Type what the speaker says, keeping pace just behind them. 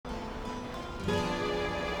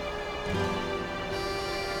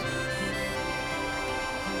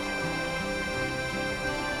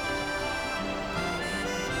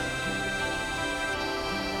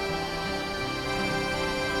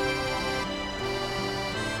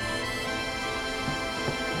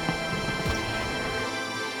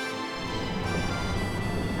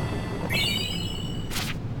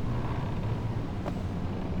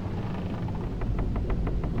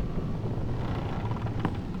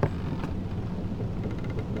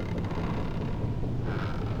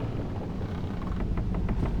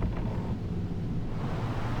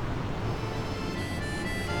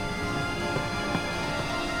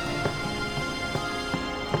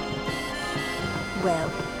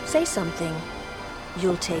Well, say something.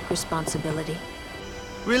 You'll take responsibility.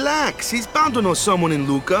 Relax, he's bound to know someone in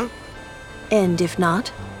Luca. And if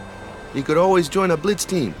not? He could always join a blitz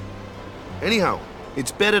team. Anyhow,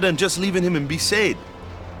 it's better than just leaving him in Besaid.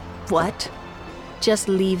 What? Just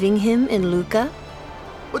leaving him in Luca?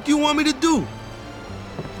 What do you want me to do?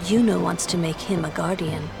 Yuna wants to make him a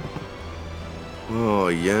guardian. Oh,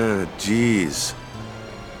 yeah, jeez.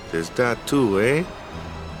 There's that too, eh?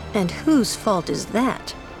 And whose fault is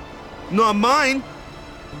that? Not mine!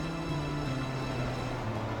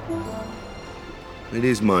 It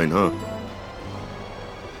is mine, huh?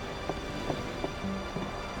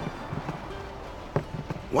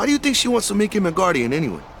 Why do you think she wants to make him a guardian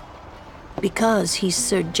anyway? Because he's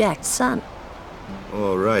Sir Jack's son.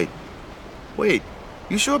 All right. Wait,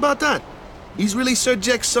 you sure about that? He's really Sir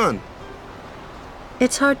Jack's son?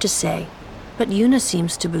 It's hard to say, but Yuna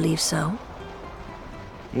seems to believe so.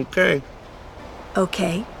 Okay.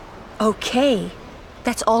 Okay. Okay.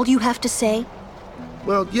 That's all you have to say?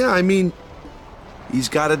 Well, yeah, I mean, he's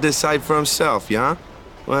got to decide for himself, yeah?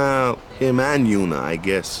 Well, him and Yuna, I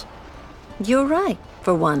guess. You're right,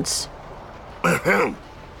 for once. I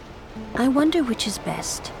wonder which is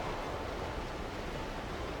best.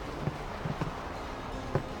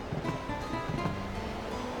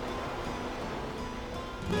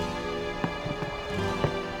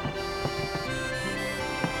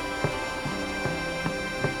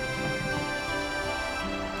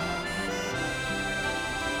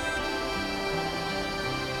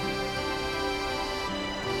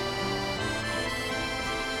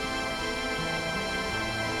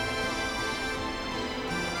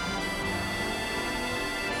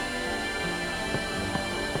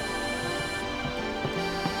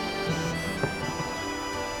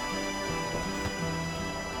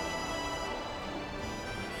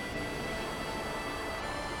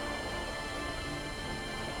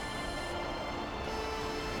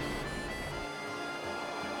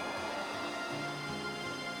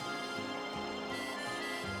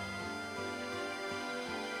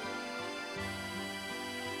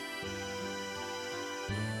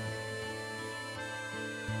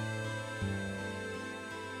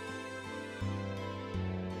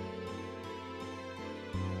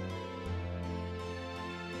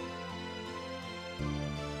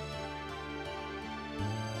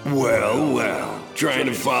 Well, well, trying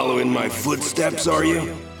to follow in my footsteps, are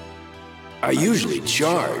you? I usually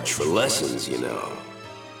charge for lessons, you know.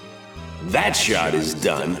 That shot is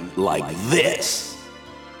done like this.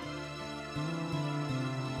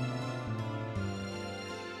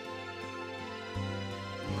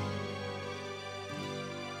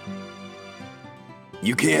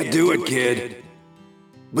 You can't do it, kid.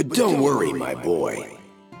 But don't worry, my boy.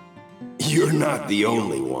 You're not the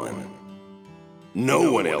only one.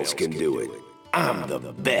 No one else can do it. I'm the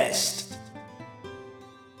best.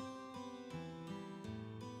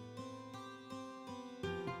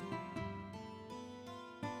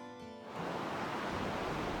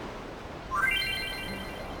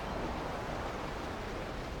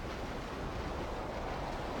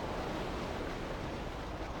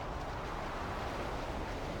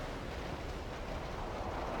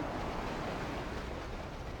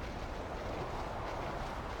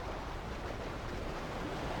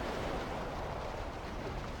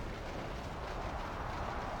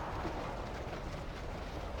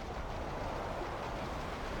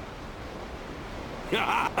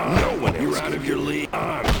 No one else. You're out of your league.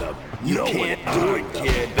 I'm the. You can't do it,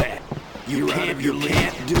 kid. You can't. Out of your league.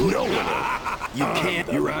 Can't do it. No one else. You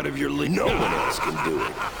can't. You're out of your league. No one else can do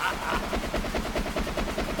it.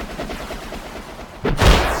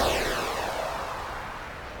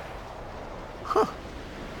 Huh.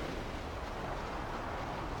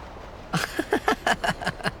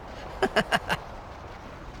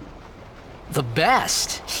 The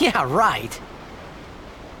best? Yeah, right.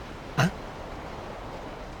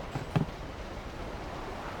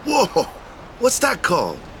 Whoa! What's that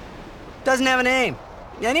called? Doesn't have a name.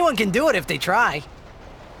 Anyone can do it if they try.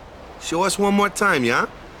 Show us one more time, yeah?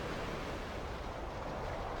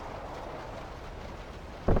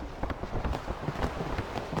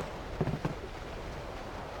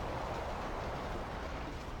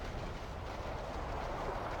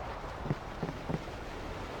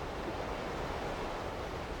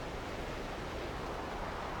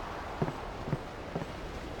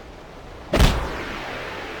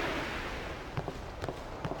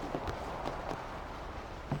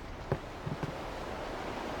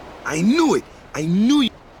 I knew it! I knew you!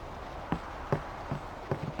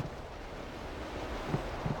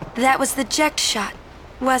 That was the eject shot,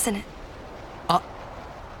 wasn't it?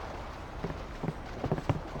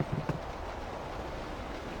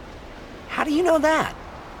 How do you know that?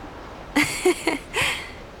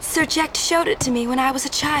 Sir Jekt showed it to me when I was a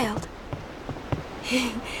child.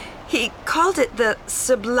 He called it the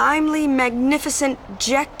Sublimely Magnificent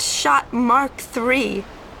Jekt Shot Mark III.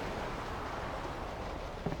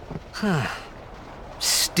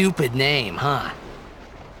 Stupid name, huh?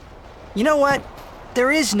 You know what?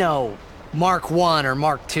 There is no Mark I or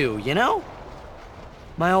Mark II, you know?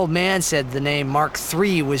 My old man said the name Mark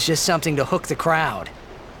III was just something to hook the crowd.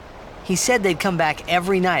 He said they'd come back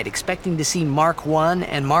every night expecting to see Mark I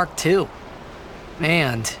and Mark II.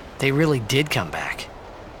 And they really did come back.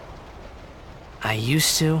 I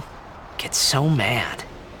used to get so mad.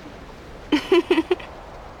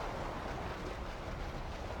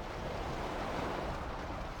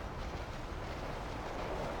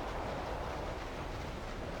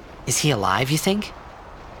 Is he alive, you think?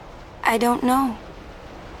 I don't know.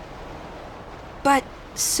 But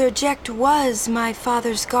Sir Jekt was my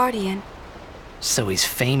father's guardian. So he's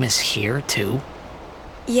famous here, too?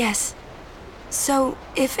 Yes. So,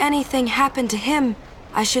 if anything happened to him,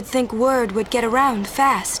 I should think word would get around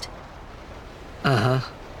fast. Uh-huh.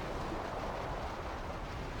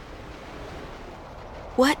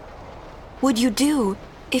 What would you do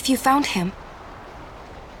if you found him?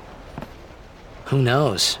 Who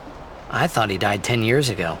knows? I thought he died 10 years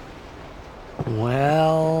ago.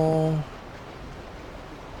 Well...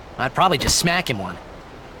 I'd probably just smack him one.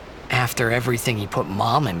 After everything he put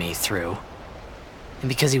Mom and me through. And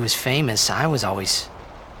because he was famous, I was always...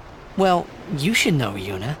 Well, you should know,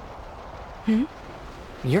 Yuna. Hmm?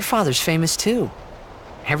 Your father's famous too.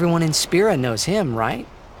 Everyone in Spira knows him, right?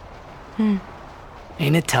 Ain't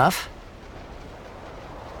it tough?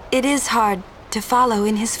 It is hard to follow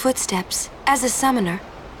in his footsteps as a summoner.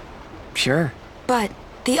 Sure. But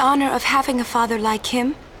the honor of having a father like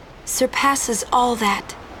him surpasses all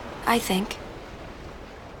that, I think.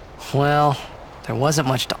 Well, there wasn't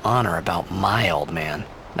much to honor about my old man,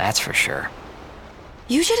 that's for sure.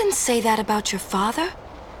 You shouldn't say that about your father.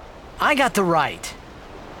 I got the right.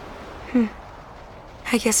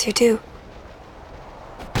 I guess you do.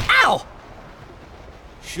 Ow!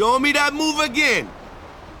 Show me that move again!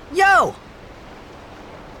 Yo!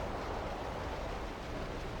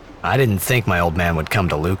 I didn't think my old man would come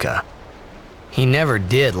to Luca. He never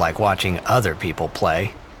did like watching other people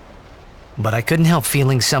play. But I couldn't help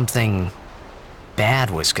feeling something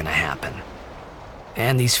bad was gonna happen.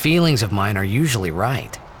 And these feelings of mine are usually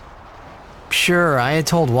right. Sure, I had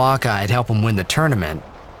told Waka I'd help him win the tournament,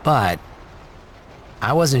 but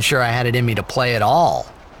I wasn't sure I had it in me to play at all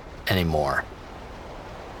anymore.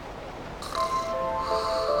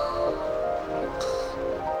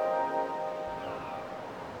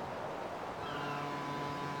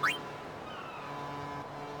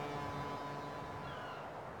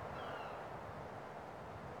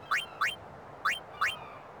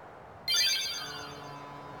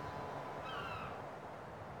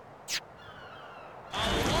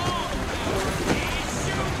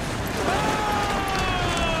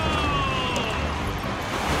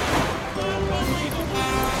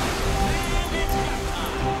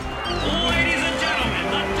 Ladies and gentlemen,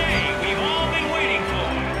 the day we've all been waiting for.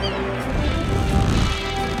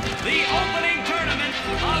 The opening tournament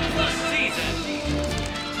of the season.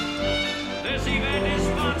 This event is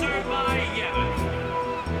sponsored by Yevon.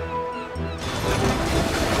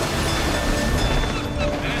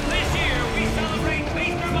 And this year we celebrate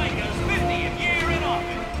Maester Micah's 50th year in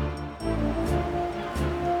office.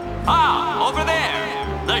 Ah, over there.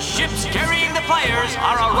 The ships carrying the players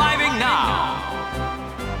are arriving now.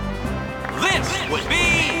 This would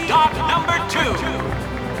be dock number 2.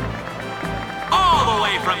 All the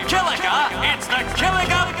way from Kilika, it's the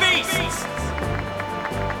Kilika Beasts.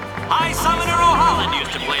 High Summoner O'Holland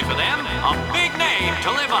used to play for them, a big name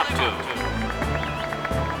to live up to.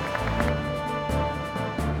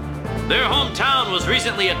 Their hometown was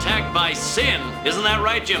recently attacked by Sin, isn't that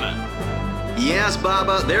right, Jimmy? Yes,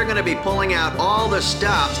 Baba, they're going to be pulling out all the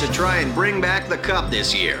stops to try and bring back the cup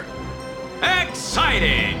this year.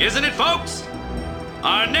 Exciting, isn't it, folks?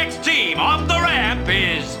 Our next team off the ramp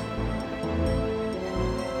is...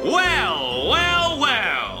 Well, well,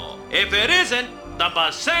 well. If it isn't the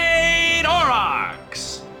Besaid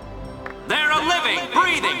Aurochs. They're a living,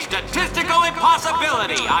 breathing, statistical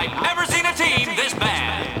impossibility. I've never seen a team this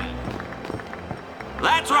bad.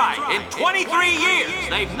 That's right, in 23 years,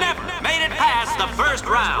 they've never made it past the first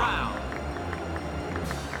round.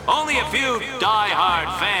 Only a few die-hard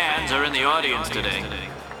fans are in the audience today.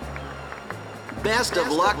 Best of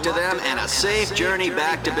luck to them and a safe journey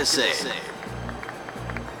back to Besaid.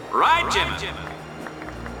 Right, Jim?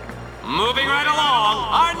 Moving right along,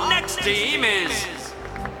 our next team is...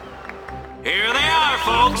 Here they are,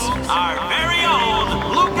 folks, our very own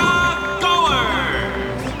Luca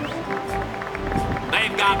Goers.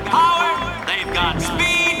 They've got power, they've got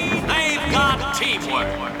speed, they've got teamwork.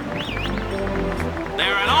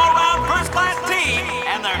 They're an all-round first-class team,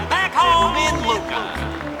 and they're back home in Luca.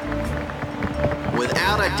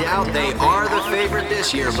 Without a doubt, they are the favorite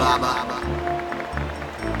this year, Baba.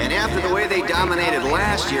 And after the way they dominated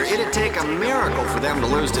last year, it'd take a miracle for them to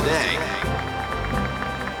lose today.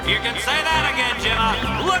 You can say that again,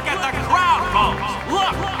 Jimma. Look at the crowd, folks.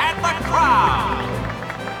 Look at the crowd.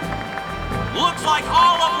 Looks like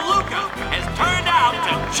all of Luca has turned out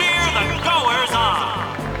to cheer the Goers on.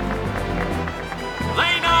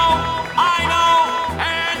 They know, I know,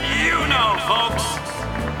 and you know, folks.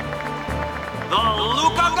 The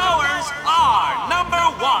Luca Goers are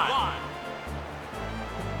 #1.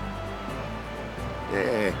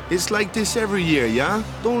 Yeah, it's like this every year, yeah?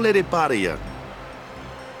 Don't let it bother you.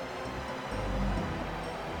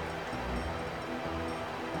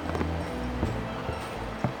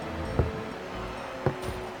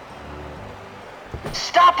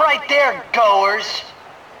 Stop right there, Goers!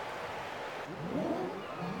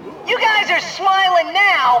 You guys are smiling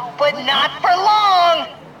now, but not for long!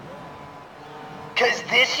 'Cause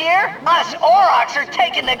this year, us Aurochs are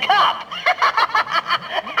taking the cup!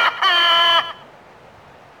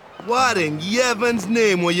 What in Yevon's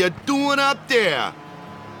name were you doing up there?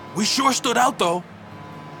 We sure stood out, though.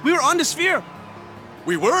 We were on the sphere.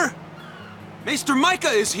 We were. Maester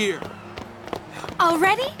Micah is here.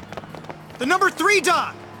 Already? The number 3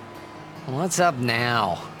 Doc. What's up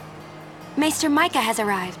now? Maester Micah has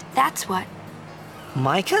arrived, that's what.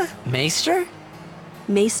 Micah? Maester?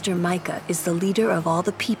 Maester Micah is the leader of all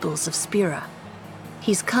the peoples of Spira.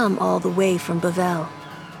 He's come all the way from Bavel.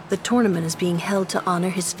 The tournament is being held to honor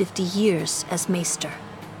his 50 years as Maester.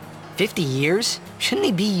 50 years? Shouldn't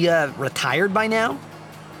he be, retired by now?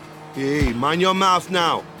 Hey, mind your mouth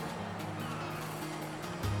now.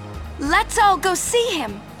 Let's all go see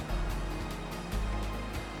him.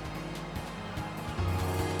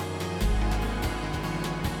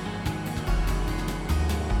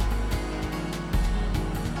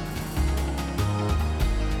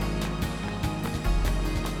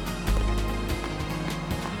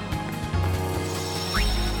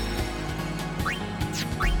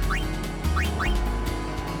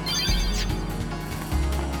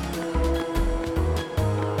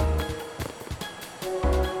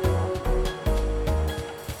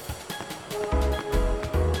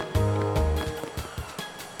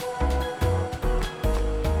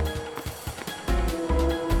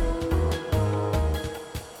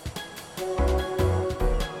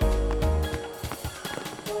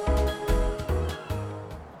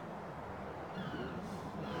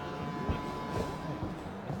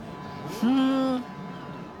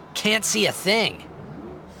 Can't see a thing.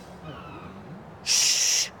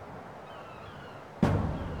 Shh.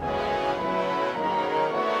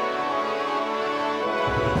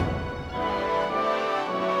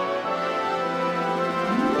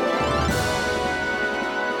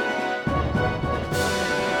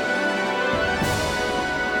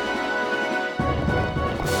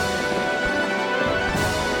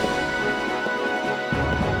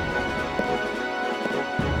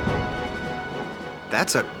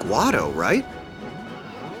 That's a Guado, right?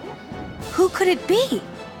 Who could it be?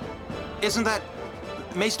 Isn't that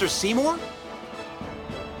Maester Seymour?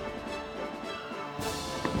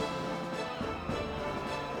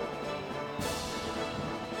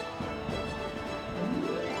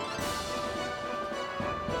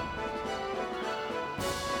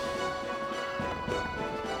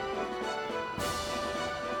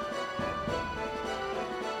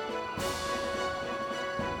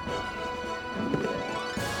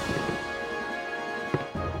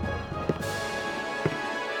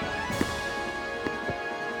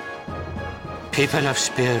 People of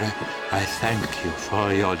Spira, I thank you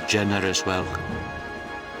for your generous welcome.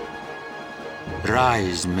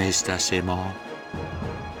 Rise, Maester Seymour.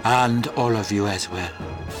 and all of you as well.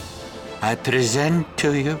 I present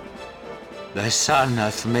to you the son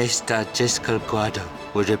of Maester Jyscal Guado,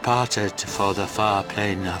 who departed for the far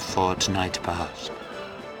plain of Fort Nightpass.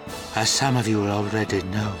 As some of you already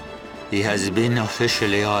know, he has been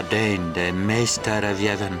officially ordained a Maester of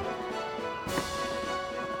Yevon.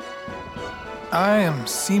 I am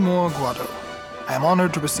Seymour Guado. I am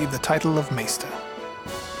honored to receive the title of Maester.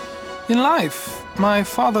 In life, my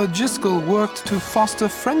father Jyscal worked to foster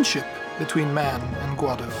friendship between man and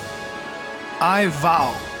Guado. I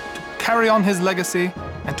vow to carry on his legacy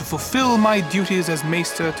and to fulfill my duties as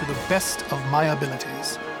Maester to the best of my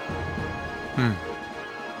abilities.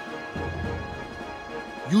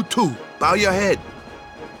 You too. Bow your head.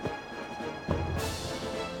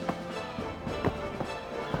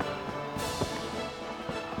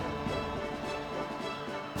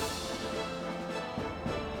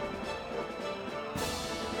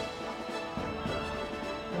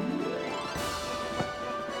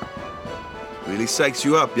 Really psychs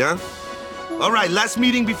you up, yeah? All right, last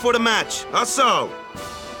meeting before the match. How so?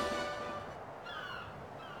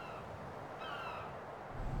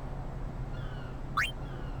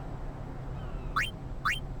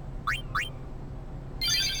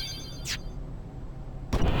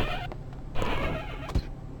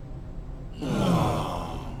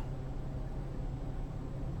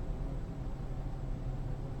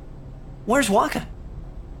 Where's Wakka?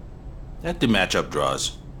 At the matchup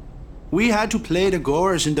draws. We had to play the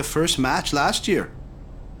Goers in the first match last year.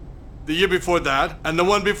 The year before that, and the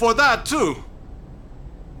one before that, too.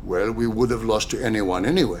 Well, we would have lost to anyone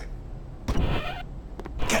anyway.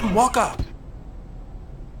 Get Wakka!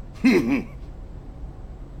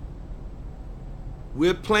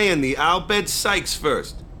 We're playing the Al Bhed Sykes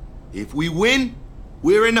first. If we win,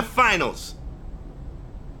 we're in the finals.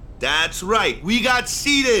 That's right, we got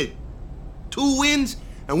seeded. 2 wins,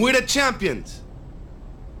 and we're the champions.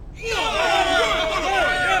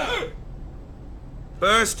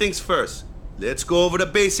 First things first. Let's go over the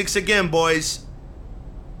basics again, boys.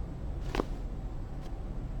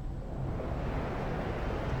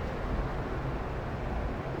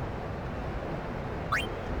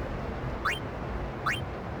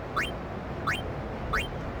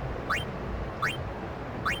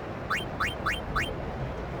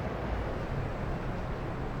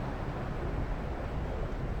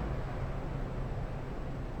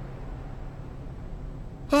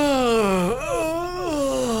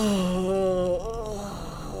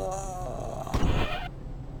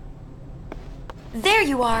 There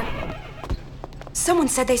you are. Someone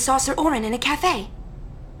said they saw Sir Auron in a cafe.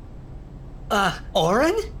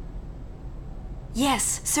 Auron?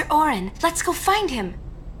 Yes, Sir Auron. Let's go find him.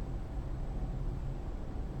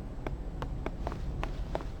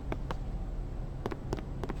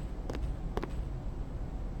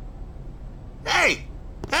 Hey!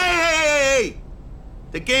 Hey!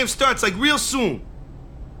 The game starts like real soon.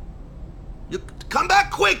 You come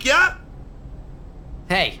back quick, yeah?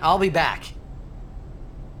 Hey, I'll be back.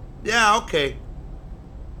 Yeah, okay.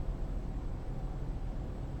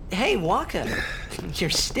 Hey, Wakka.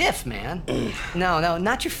 You're stiff, man. No,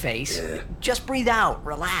 not your face. Just breathe out.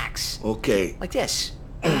 Relax. Okay. Like this.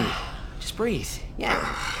 Just breathe. Yeah.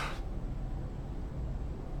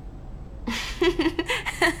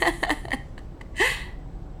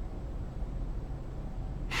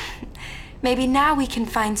 Maybe now we can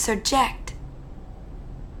find Sir Jecht.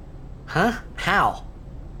 Huh? How?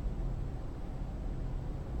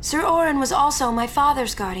 Sir Auron was also my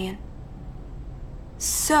father's guardian.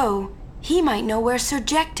 So, he might know where Sir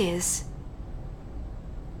Jecht is.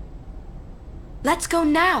 Let's go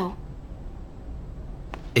now.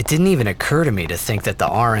 It didn't even occur to me to think that the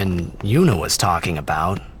Auron Yuna was talking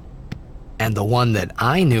about, and the one that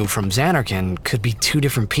I knew from Zanarkand could be 2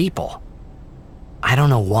 different people. I don't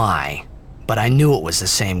know why, but I knew it was the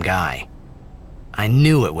same guy. I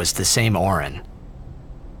knew it was the same Auron.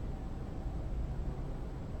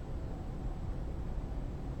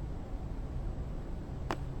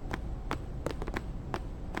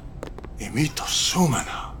 Imito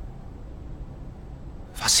Sumana.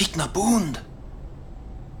 Vasikna Bund.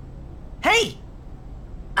 Hey!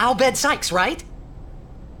 Al Bhed Sykes, right?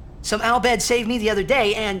 Some Al Bhed saved me the other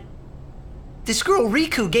day, and this girl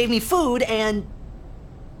Riku gave me food, and...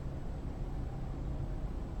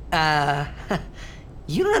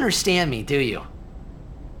 you don't understand me, do you?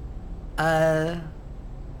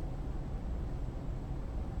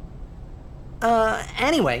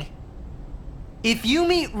 Anyway, if you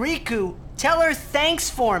meet Riku, tell her thanks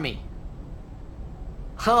for me.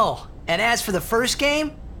 Oh, and as for the first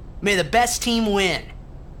game, may the best team win.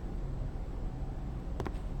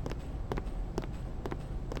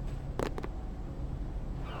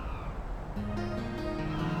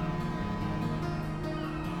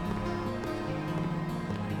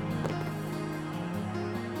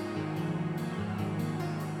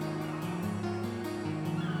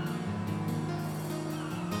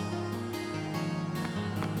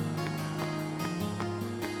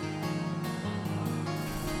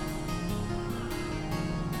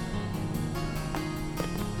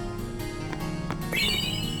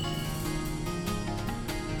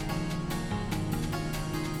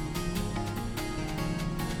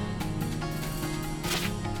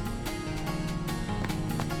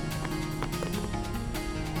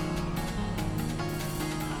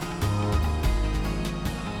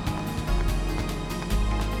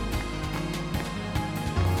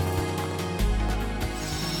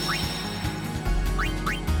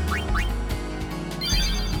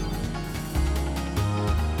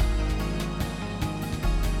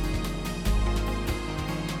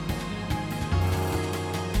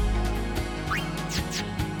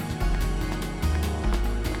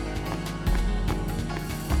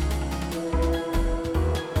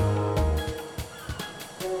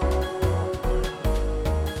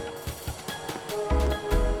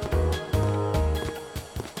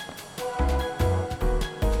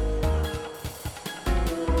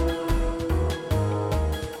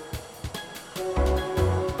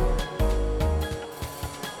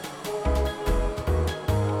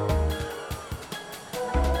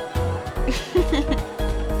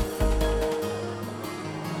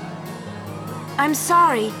 I'm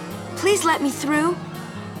sorry. Please let me through.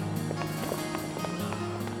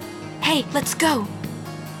 Hey, let's go.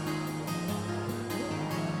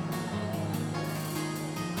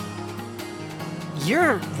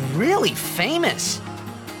 You're really famous.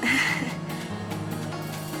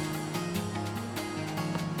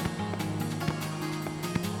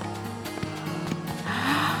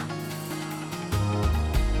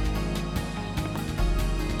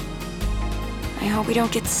 I hope we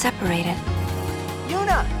don't get separated.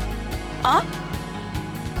 Yuna! Huh?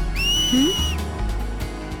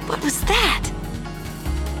 What was that?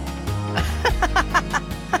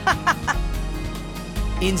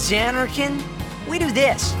 In Zanarkand, we do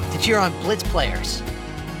this to cheer on Blitz players.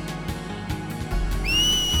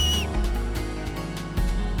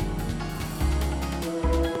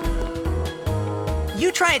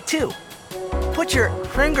 You try it too. Put your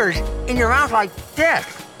fingers in your mouth like this.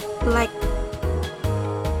 Like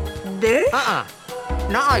this?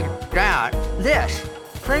 Not like that. This.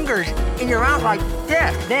 Fingers in your mouth like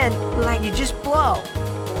this. Then, like you just blow.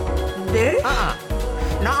 This?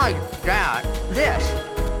 Not like that. This.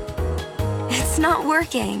 It's not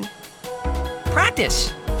working.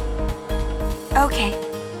 Practice. Okay.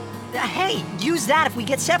 Hey, use that if we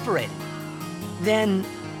get separated. Then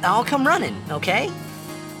I'll come running, okay?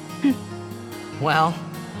 Well,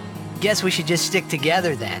 guess we should just stick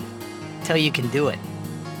together then, till you can do it.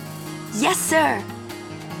 Yes, sir.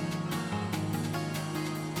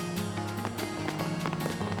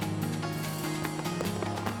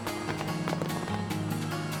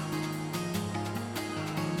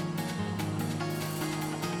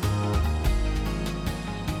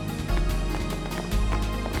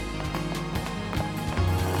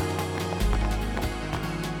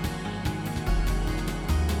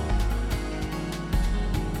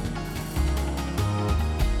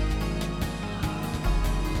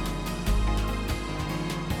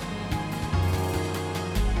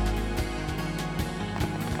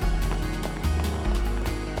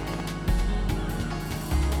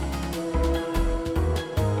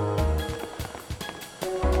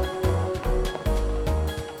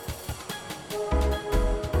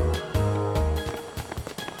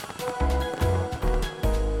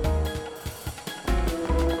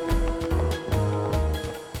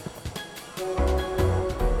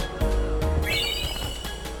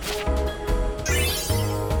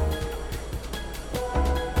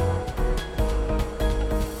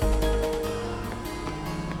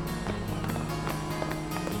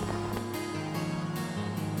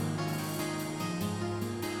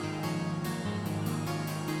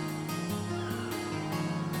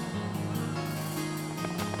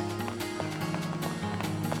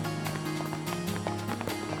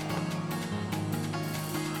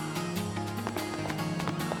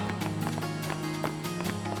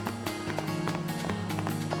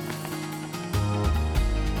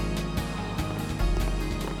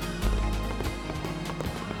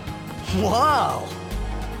 Whoa!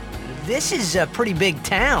 This is a pretty big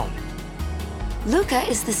town. Luca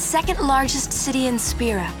is the second largest city in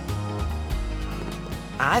Spira.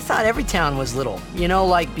 I thought every town was little. You know,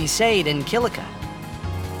 like Besaid and Kilika.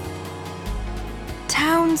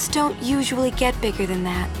 Towns don't usually get bigger than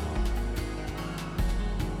that.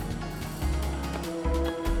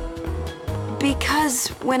 Because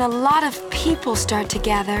when a lot of people start to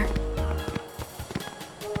gather...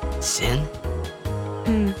 Sin?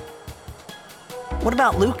 What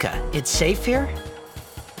about Luca? It's safe here?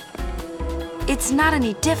 It's not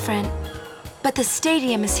any different, but the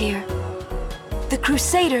stadium is here. The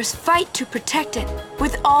Crusaders fight to protect it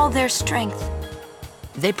with all their strength.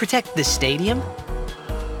 They protect the stadium?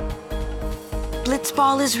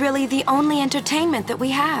 Blitzball is really the only entertainment that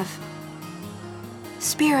we have.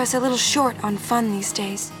 Spira's a little short on fun these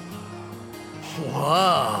days.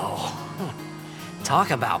 Whoa.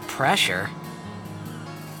 Talk about pressure.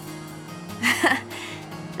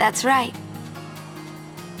 That's right.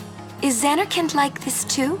 Is Zanarkand like this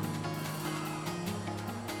too?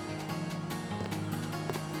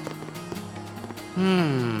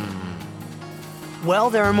 Well,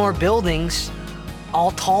 there are more buildings, all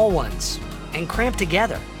tall ones, and cramped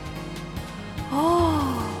together.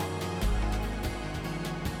 Oh.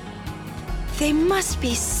 They must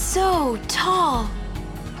be so tall.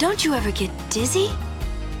 Don't you ever get dizzy?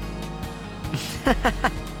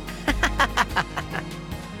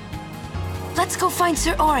 Let's go find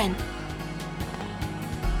Sir Auron.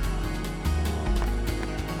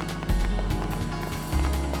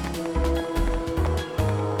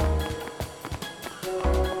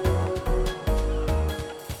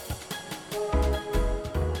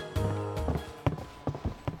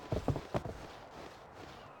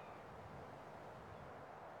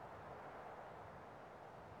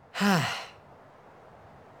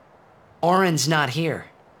 Auron's not here.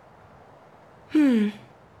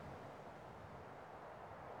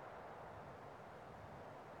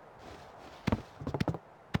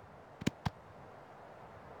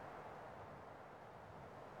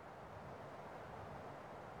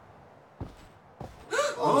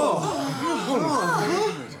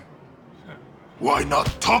 Why not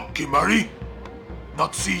talk, Kimari?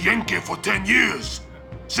 Not see Yenke for 10 years.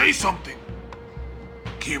 Say something.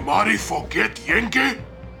 Kimari forget Yenke?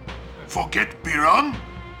 Forget Biran?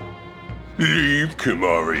 Leave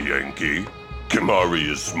Kimari, Yankee. Kimari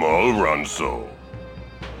is small, Ronso.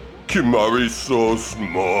 Kimari's so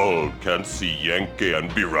small, can't see Yankee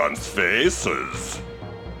and Biran's faces.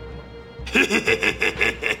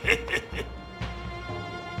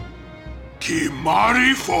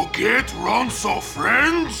 Kimari forget Ronso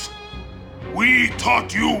friends? We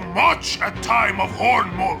taught you much at time of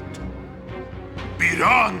Hornmold.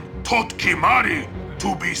 Biran taught Kimari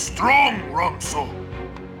to be strong, Ronso.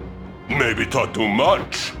 Maybe taught too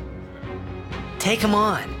much. Take him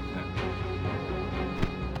on.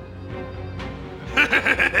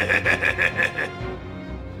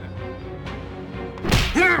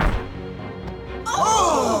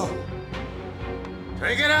 Oh!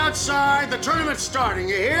 Take it outside. The tournament's starting,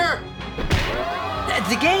 you hear?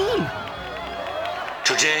 The game!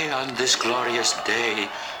 Today, on this glorious day,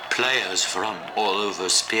 players from all over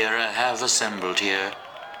Spira have assembled here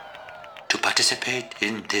to participate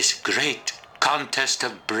in this great contest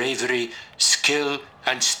of bravery, skill,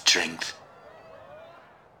 and strength.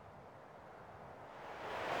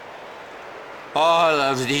 All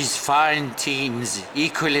of these fine teams,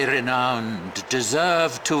 equally renowned,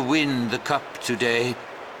 deserve to win the cup today.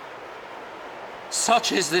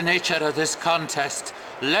 Such is the nature of this contest.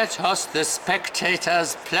 Let us, the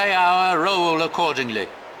spectators, play our role accordingly.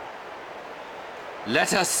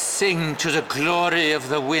 Let us sing to the glory of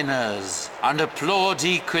the winners and applaud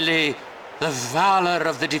equally the valor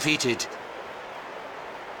of the defeated.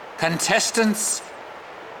 Contestants,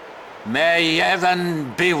 may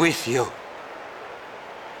heaven be with you.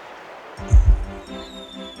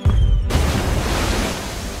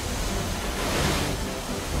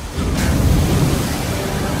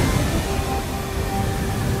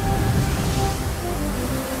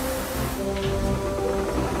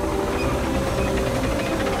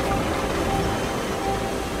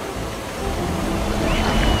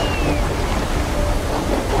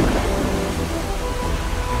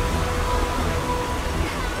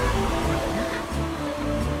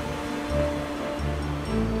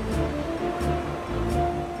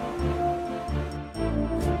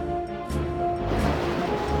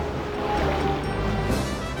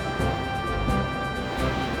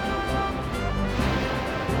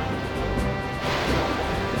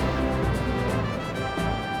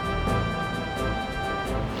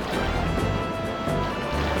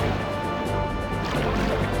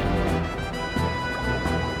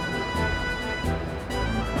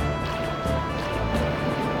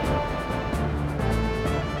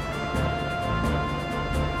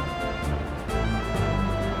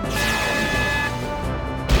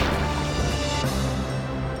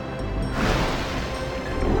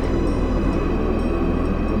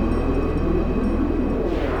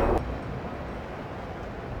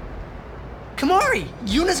 Kimari!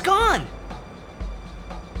 Yuna's gone!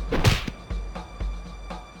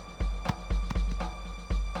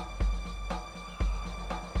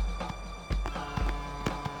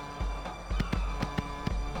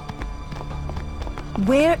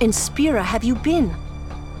 Where in Spira have you been?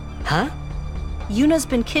 Huh? Yuna's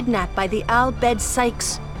been kidnapped by the Al Bhed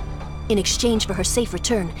Sykes. In exchange for her safe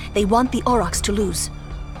return, they want the Aurochs to lose.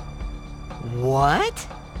 What?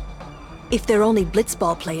 If they're only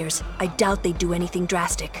blitzball players, I doubt they'd do anything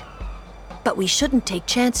drastic. But we shouldn't take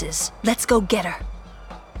chances. Let's go get her.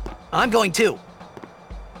 I'm going too.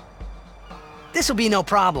 This'll be no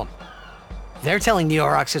problem. They're telling the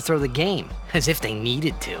Aurochs to throw the game, as if they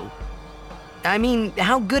needed to. I mean,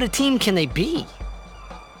 how good a team can they be?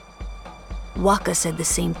 Wakka said the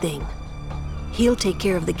same thing. He'll take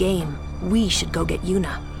care of the game. We should go get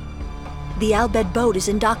Yuna. The Al Bhed boat is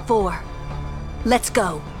in Dock 4. Let's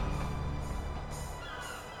go.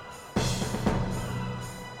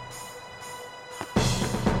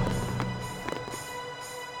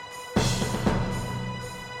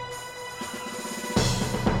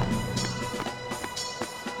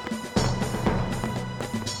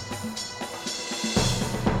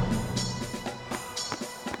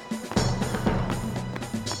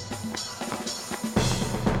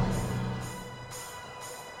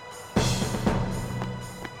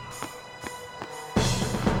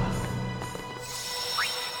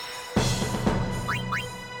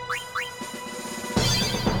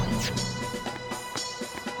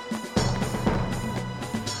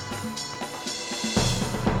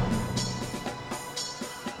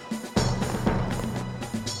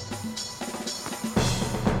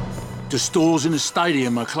 The stores in the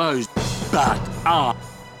stadium are closed, but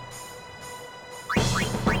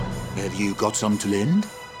have you got some to lend?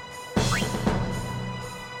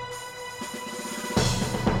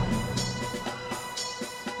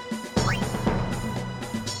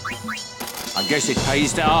 I guess it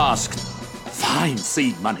pays to ask. Fine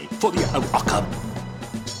seed money for the O'Uckham.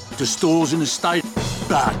 The stores in the stadium,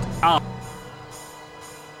 but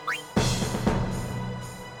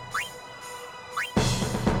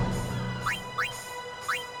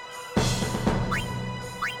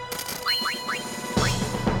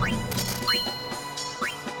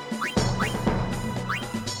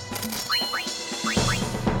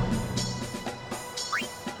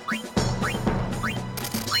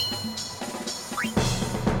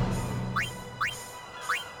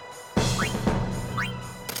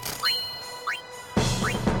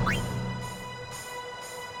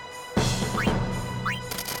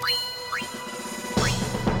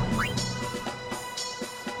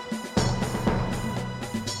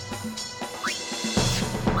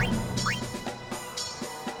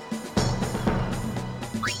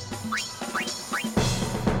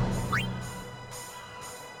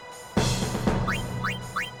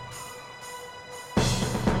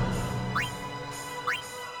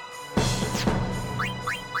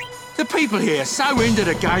the people here are so into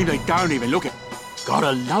the game they don't even look at.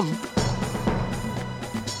 Gotta love.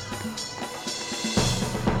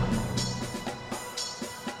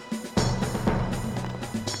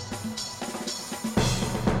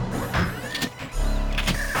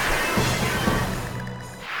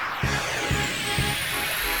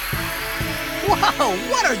 Whoa,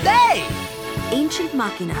 what are they? Ancient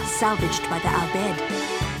machina salvaged by the Al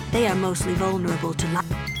Bhed. They are mostly vulnerable to life.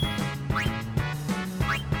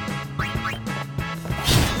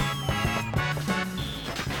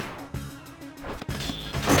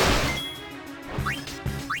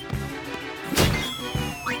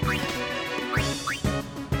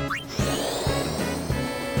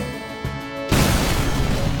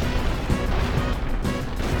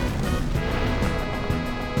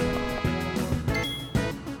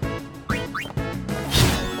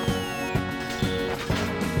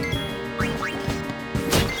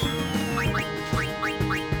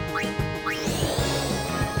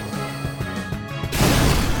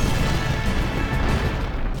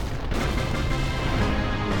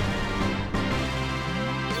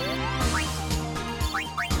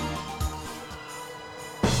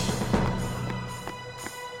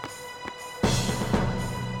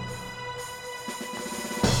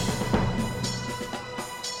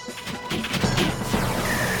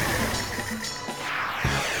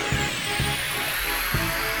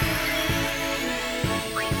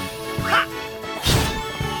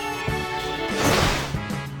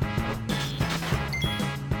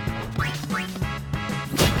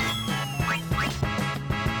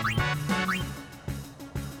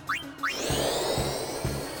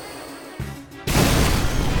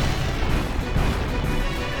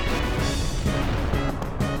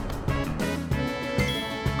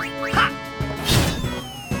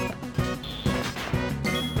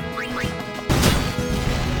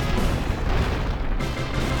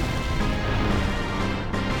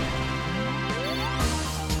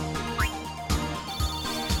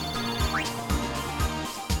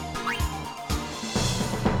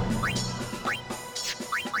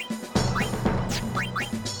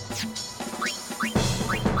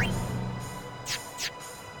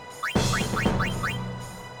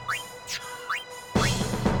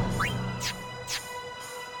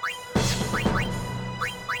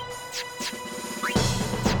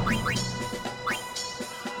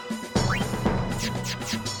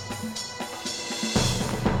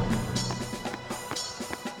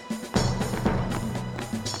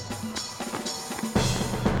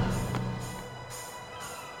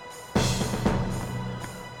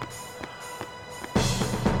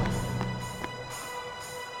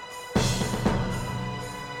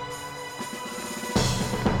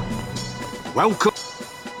 Welcome.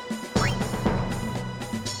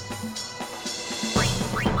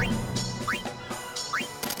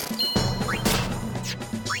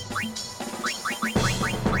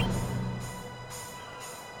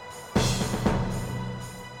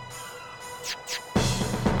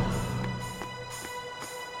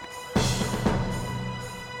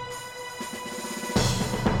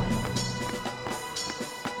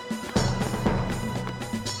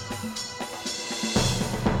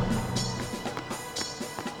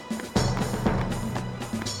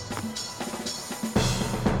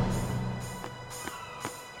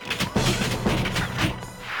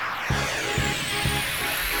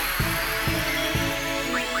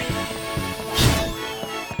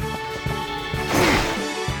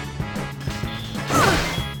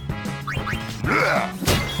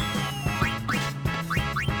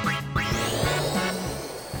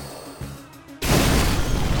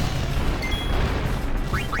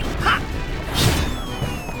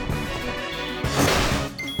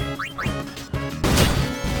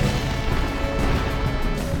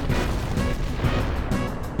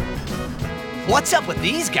 What's up with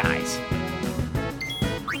these guys?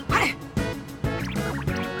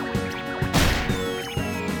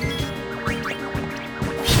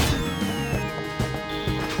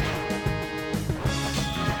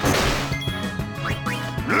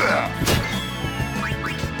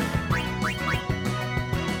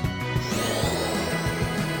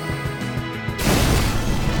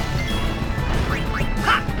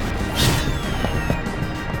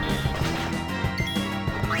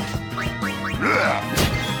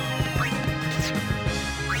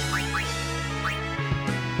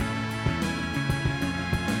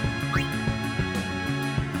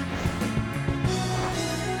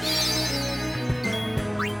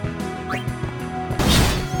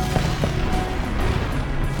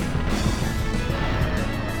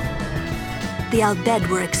 The Al Bhed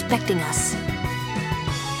were expecting us.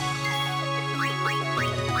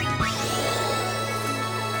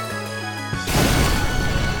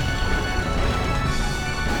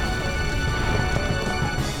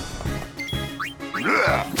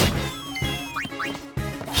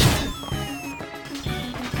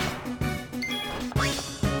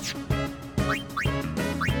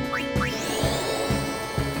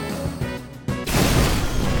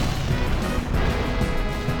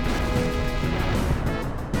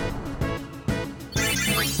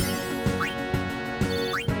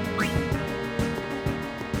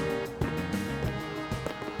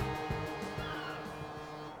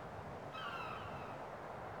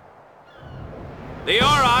 The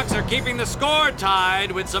Aurochs are keeping the score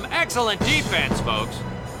tied with some excellent defense, folks.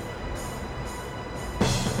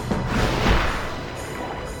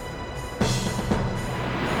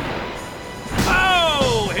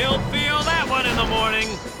 Oh, he'll feel that one in the morning.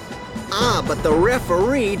 Ah, but the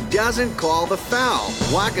referee doesn't call the foul.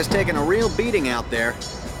 Waka's taking a real beating out there.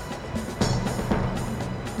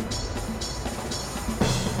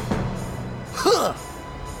 Huh!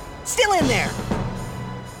 Still in there!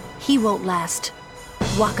 He won't last.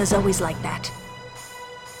 Waka's always like that.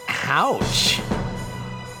 Ouch!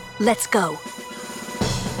 Let's go.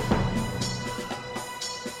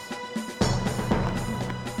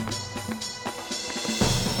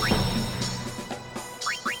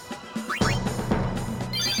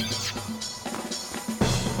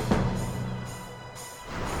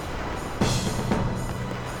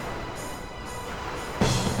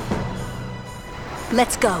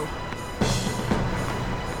 Let's go.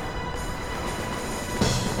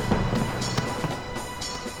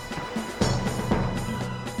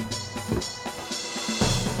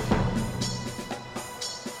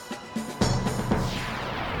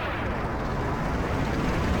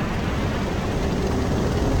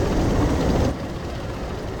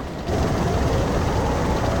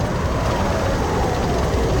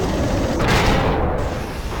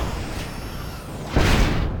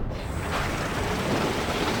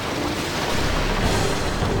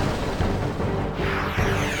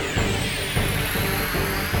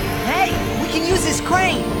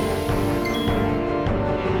 Crane!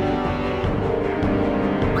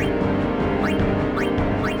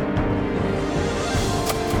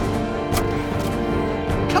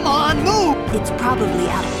 Come on, move! It's probably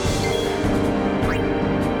out.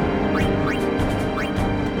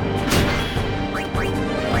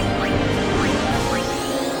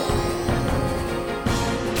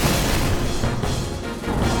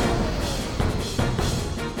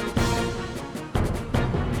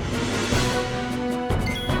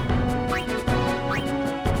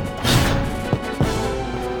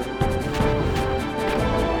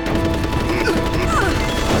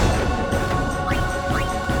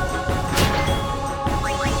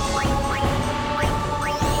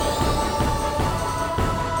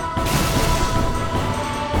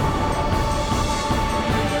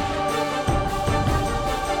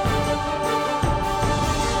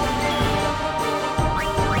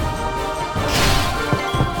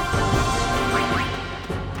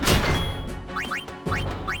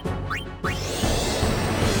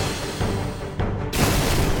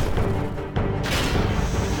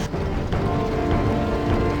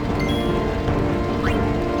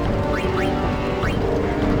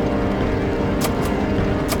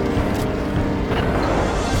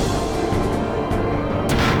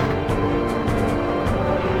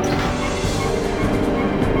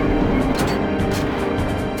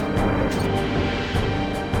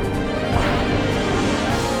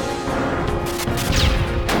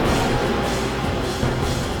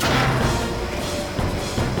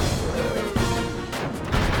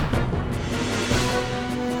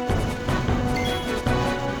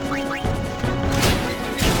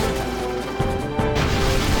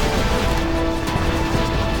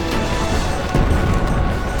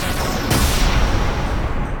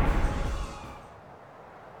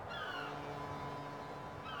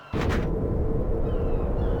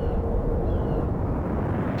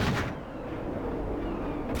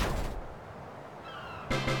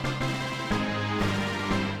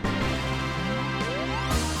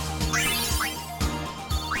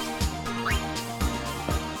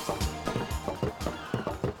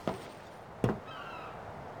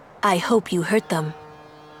 I hope you hurt them.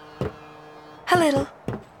 A little.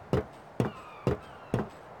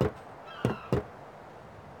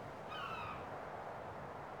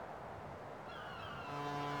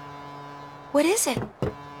 What is it?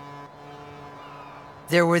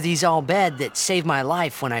 There were these Al Bhed that saved my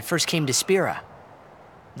life when I first came to Spira.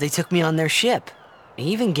 They took me on their ship. They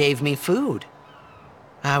even gave me food.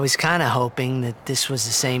 I was kinda hoping that this was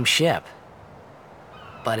the same ship.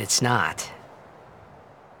 But it's not.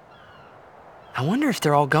 I wonder if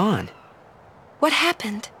they're all gone. What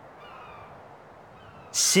happened?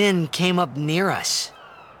 Sin came up near us.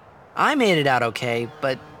 I made it out okay,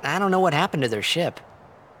 but I don't know what happened to their ship.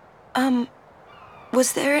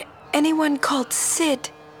 Was there anyone called Sid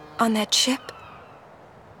on that ship?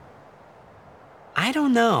 I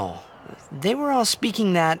don't know. They were all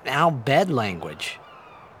speaking that Al Bhed language.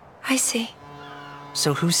 I see.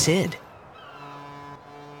 So who's Sid?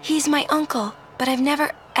 He's my uncle, but I've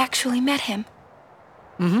never actually met him.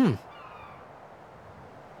 Mm-hmm.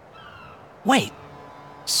 Wait,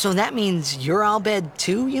 so that means you're Al Bhed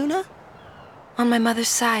too, Yuna? On my mother's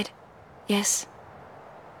side, yes.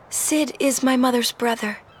 Sid is my mother's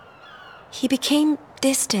brother. He became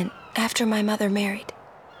distant after my mother married.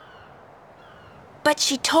 But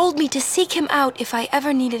she told me to seek him out if I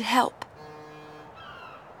ever needed help.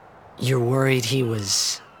 You're worried he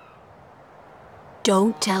was...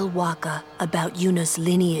 Don't tell Wakka about Yuna's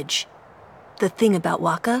lineage. The thing about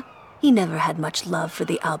Wakka, he never had much love for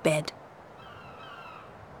the Al Bhed.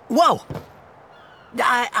 Whoa!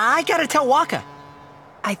 I gotta tell Wakka.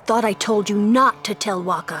 I thought I told you not to tell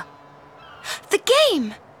Wakka. The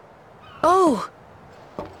game! Oh!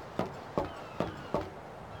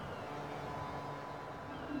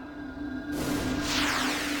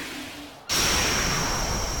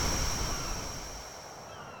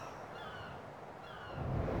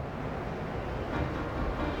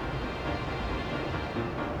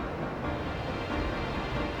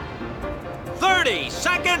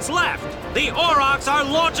 Seconds left. The Aurochs are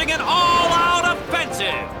launching an all-out offensive.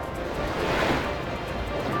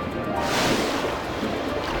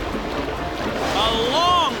 A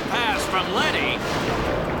long pass from Lenny.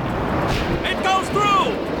 It goes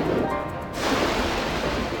through.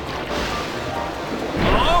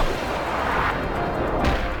 Oh.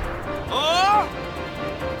 Oh.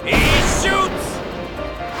 He shoots.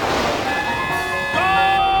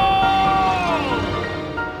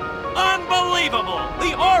 Unbelievable!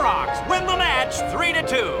 The Aurochs win the match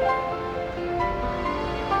 3-2.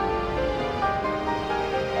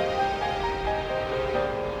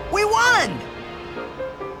 We won!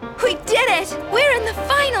 We did it! We're in the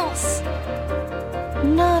finals!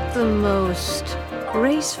 Not the most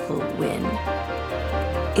graceful win.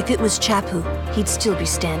 If it was Chapu, he'd still be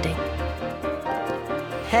standing.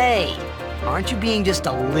 Hey, aren't you being just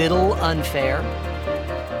a little unfair?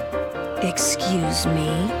 Excuse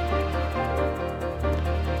me?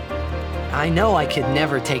 I know I could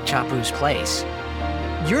never take Chapu's place.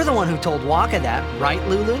 You're the one who told Wakka that, right,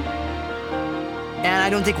 Lulu? And I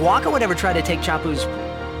don't think Wakka would ever try to take Chapu's...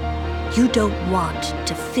 You don't want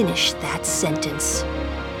to finish that sentence.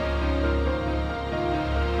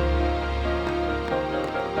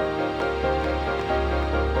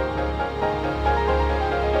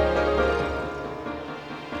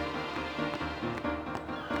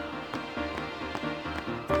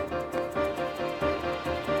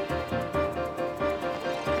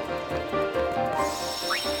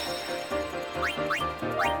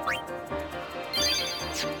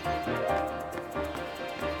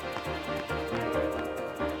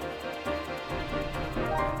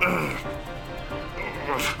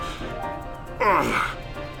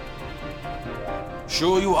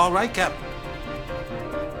 Sure you all right, Captain?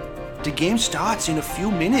 The game starts in a few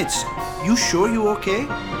minutes. You sure you okay?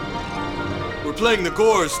 We're playing the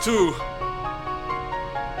Gores, too.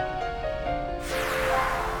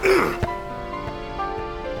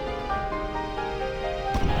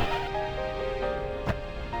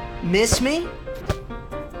 Miss me?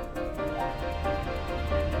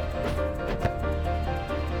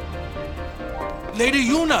 Lady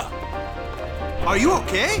Yuna! Are you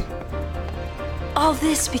okay? All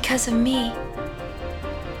this because of me.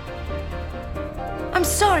 I'm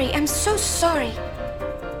sorry. I'm so sorry.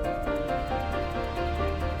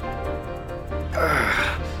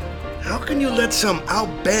 How can you let some Al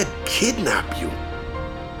Bhed kidnap you?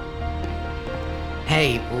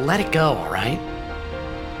 Hey, let it go, all right?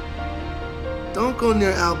 Don't go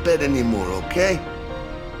near Al Bhed anymore, okay?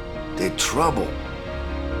 They're trouble.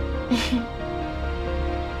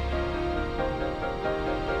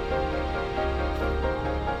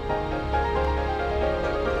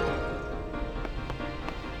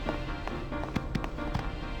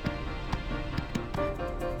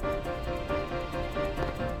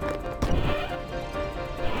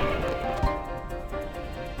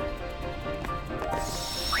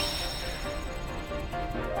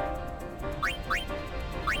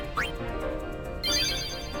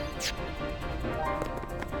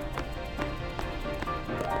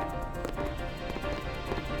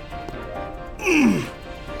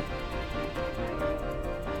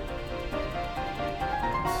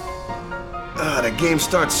 The game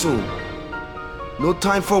starts soon. No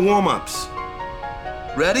time for warm-ups.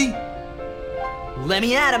 Ready? Let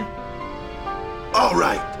me at him. All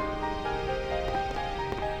right.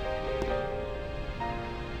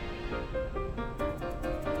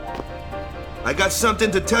 I got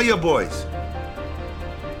something to tell you boys.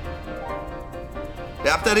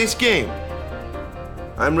 After this game,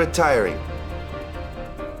 I'm retiring.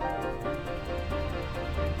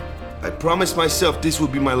 I promised myself this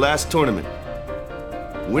would be my last tournament.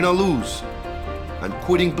 Win or lose, I'm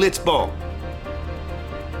quitting Blitzball.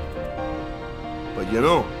 But you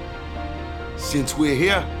know, since we're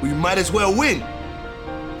here, we might as well win.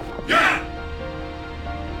 Yeah!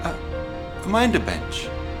 Commander Bench.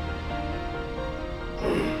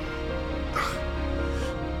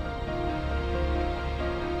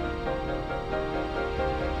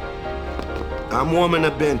 I'm warming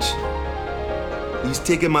the bench. He's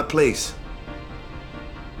taking my place.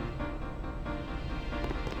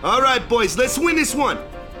 All right, boys, let's win this one.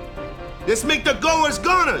 Let's make the goers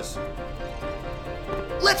goners.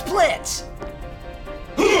 Let's blitz.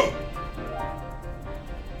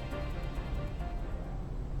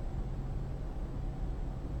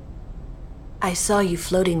 I saw you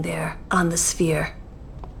floating there on the sphere.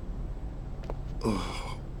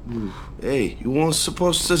 Oh, hey, you weren't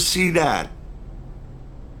supposed to see that.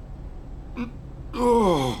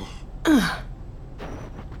 Oh.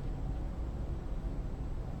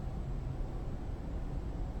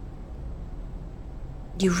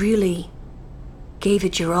 You really gave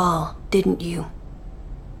it your all, didn't you?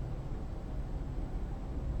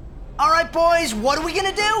 All right, boys, what are we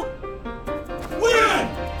gonna do? Win!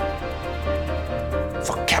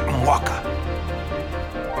 For Captain Walker.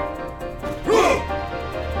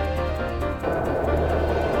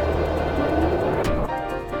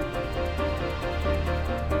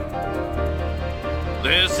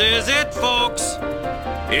 This is it, folks.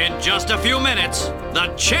 In just a few minutes,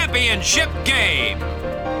 the championship game.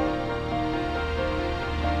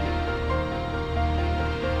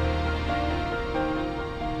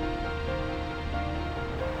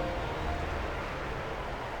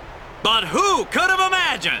 But who could have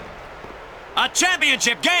imagined a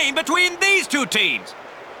championship game between these two teams?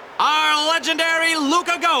 Our legendary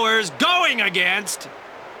Luca Goers going against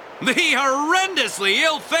the horrendously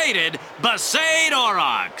ill-fated Besaid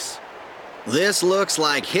Aurochs. This looks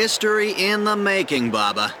like history in the making,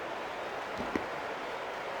 Baba.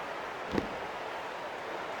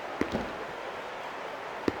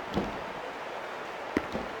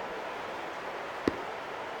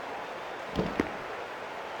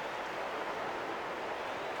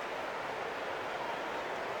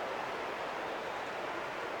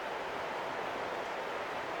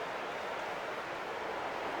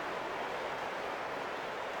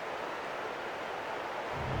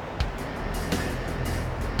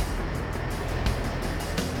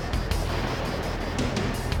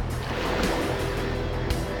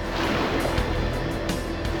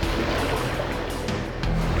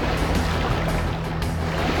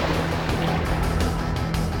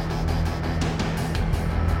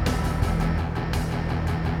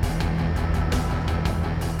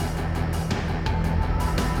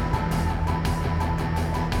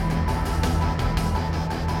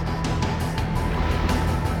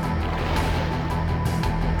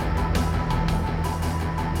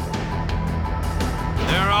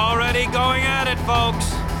 Going at it, folks.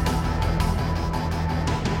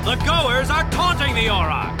 The Goers are taunting the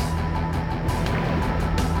Aurochs.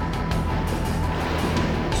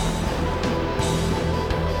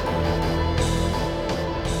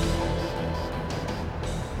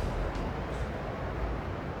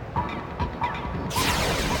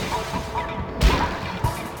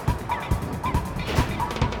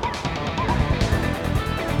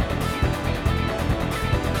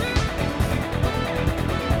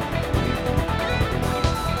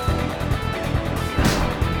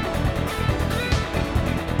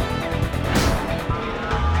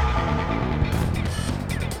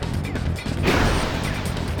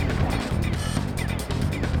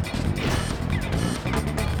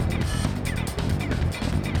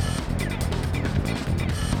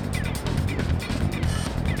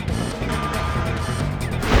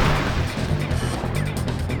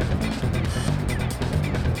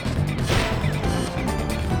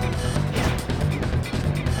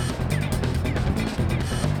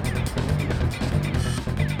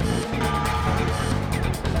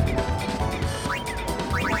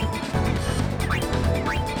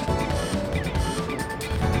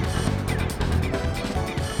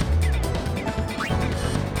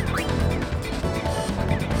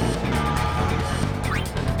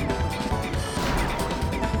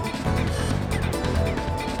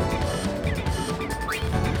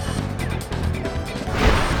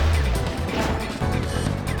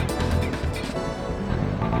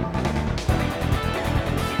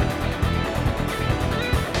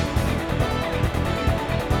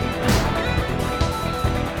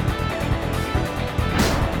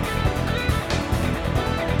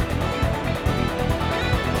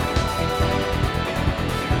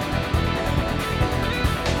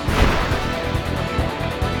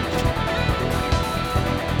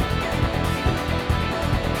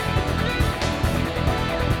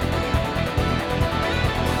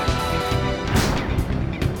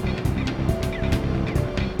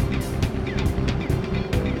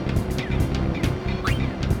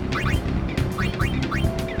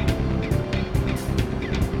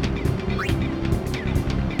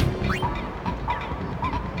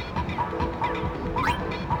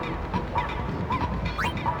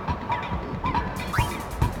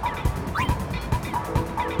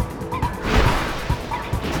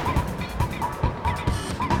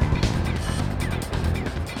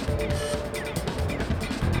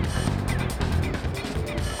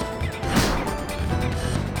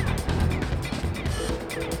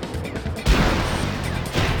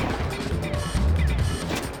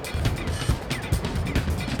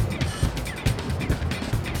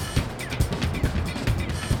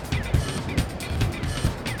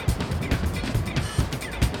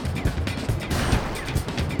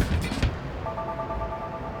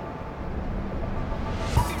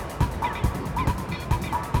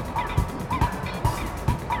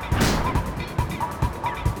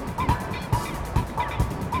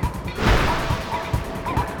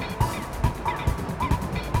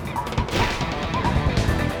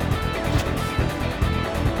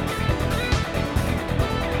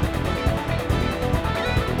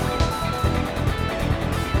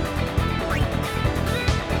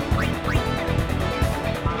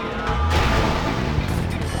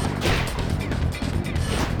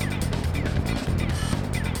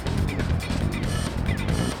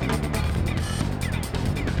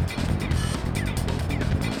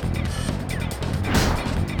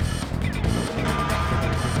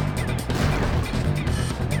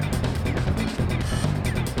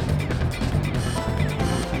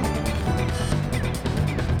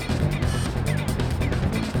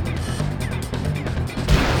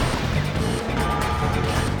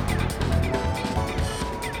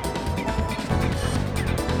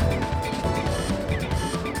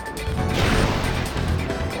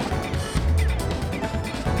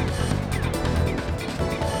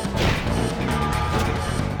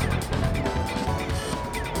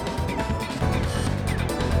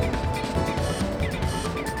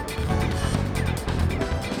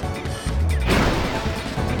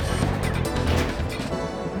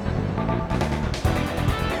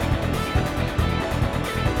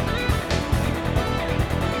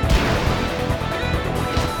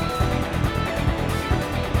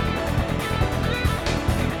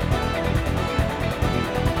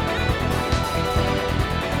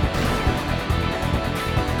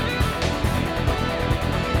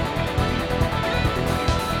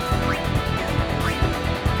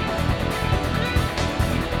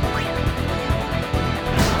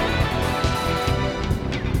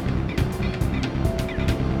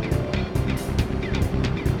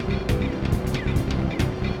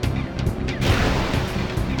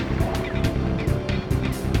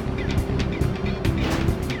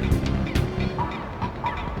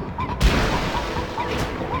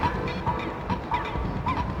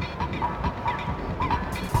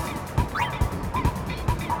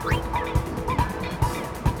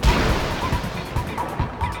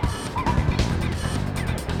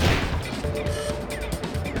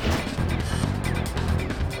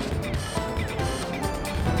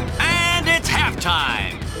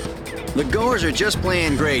 time. The Goers are just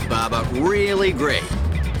playing great, Baba. Really great.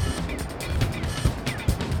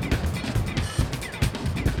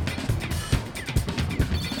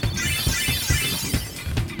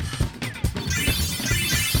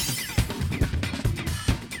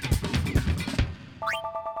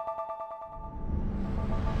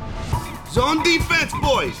 Zone defense,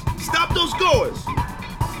 boys! Stop those Goers!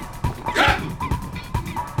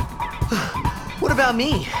 What about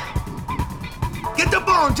me? Get the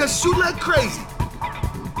ball and just shoot like crazy!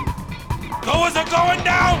 Goers are going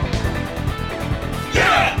down!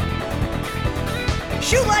 Yeah!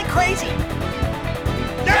 Shoot like crazy!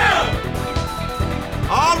 Down!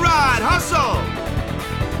 All right, hustle!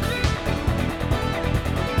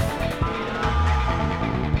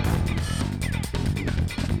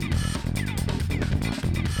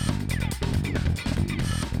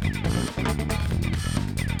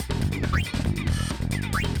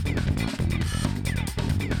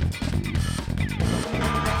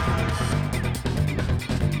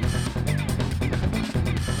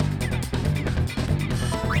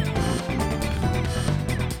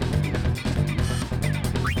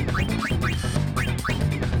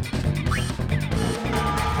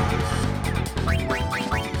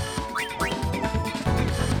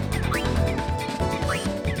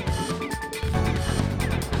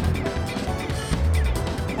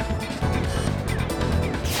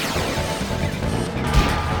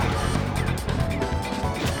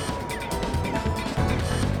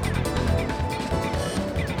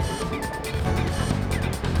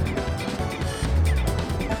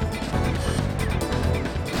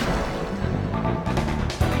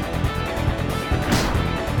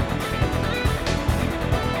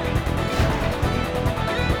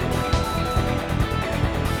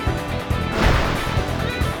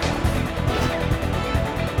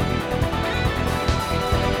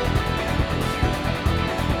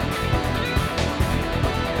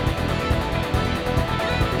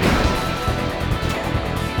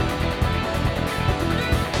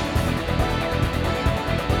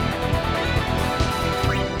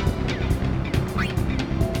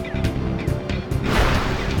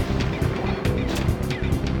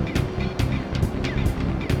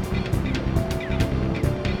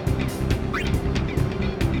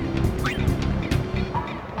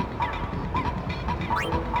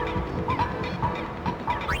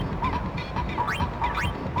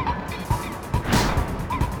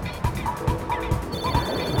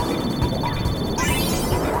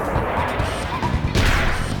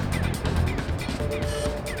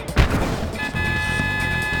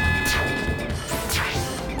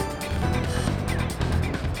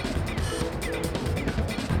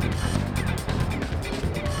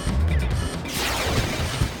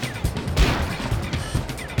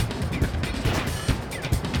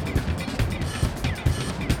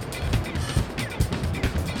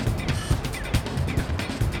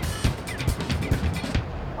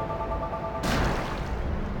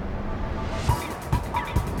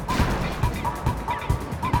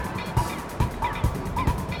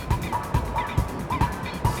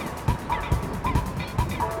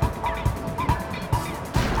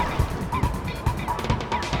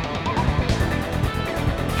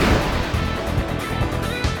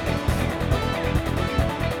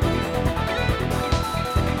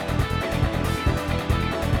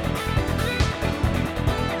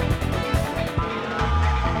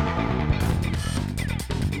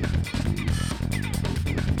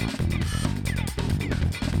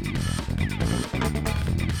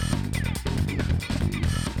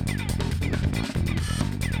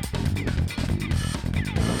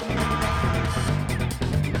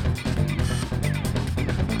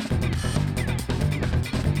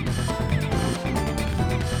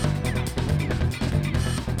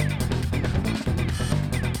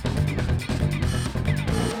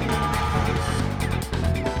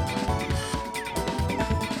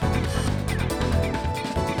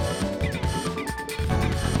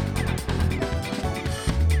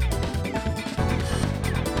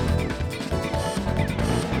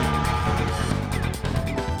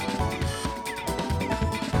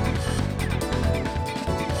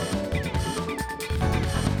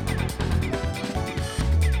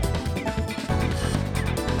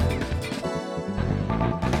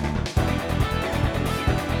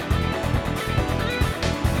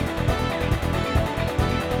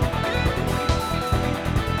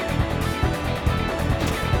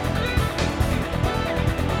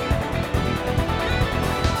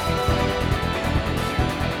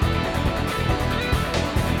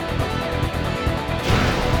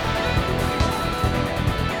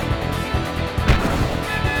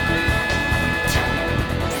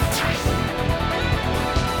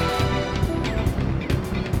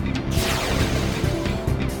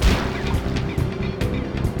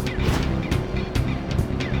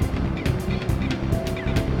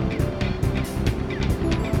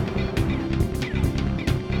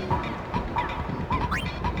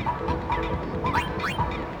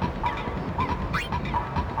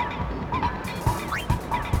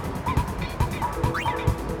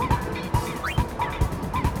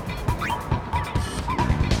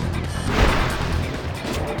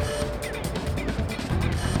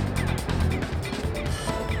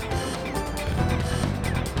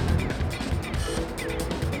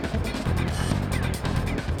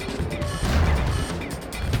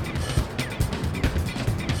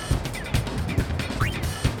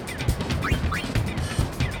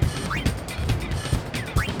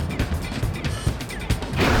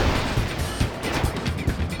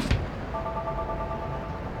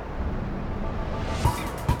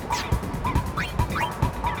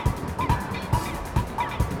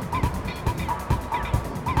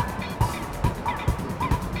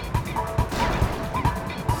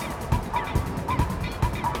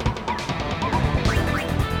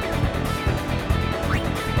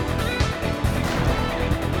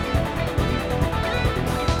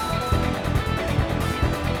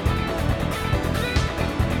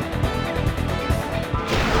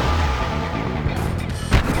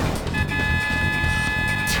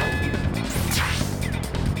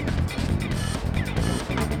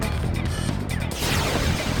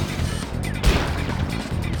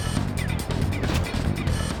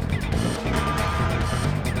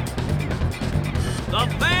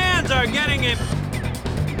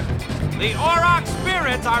 him! The Auroch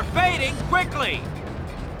spirits are fading quickly!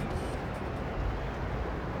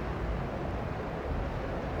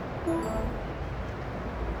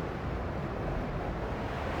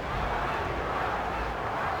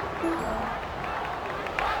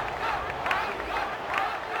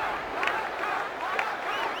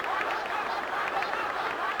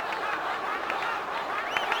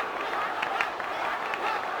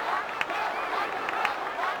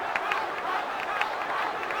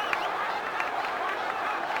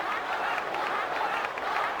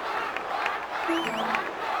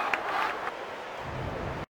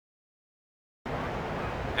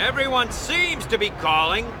 Everyone seems to be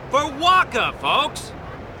calling for Wakka, folks!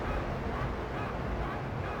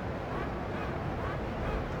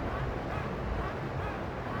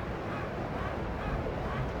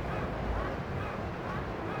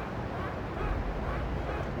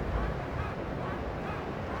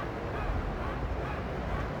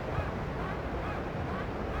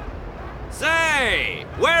 Say,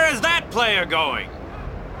 where is that player going?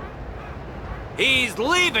 He's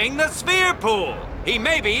leaving the sphere pool! He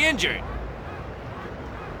may be injured.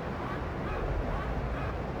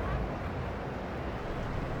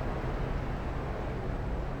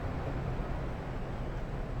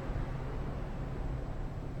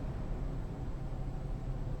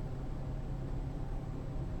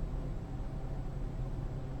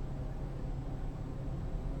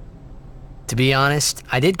 To be honest,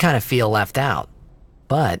 I did kind of feel left out.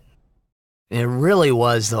 But it really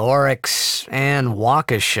was the Oryx and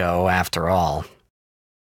Wakka show after all.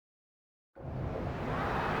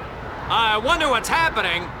 I wonder what's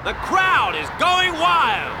happening. The crowd is going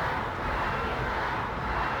wild.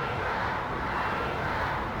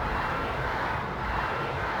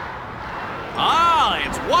 Ah,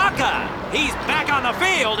 it's Wakka. He's back on the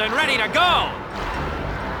field and ready to go.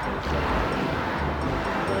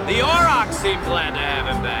 The Aurochs seem glad to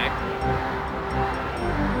have him back.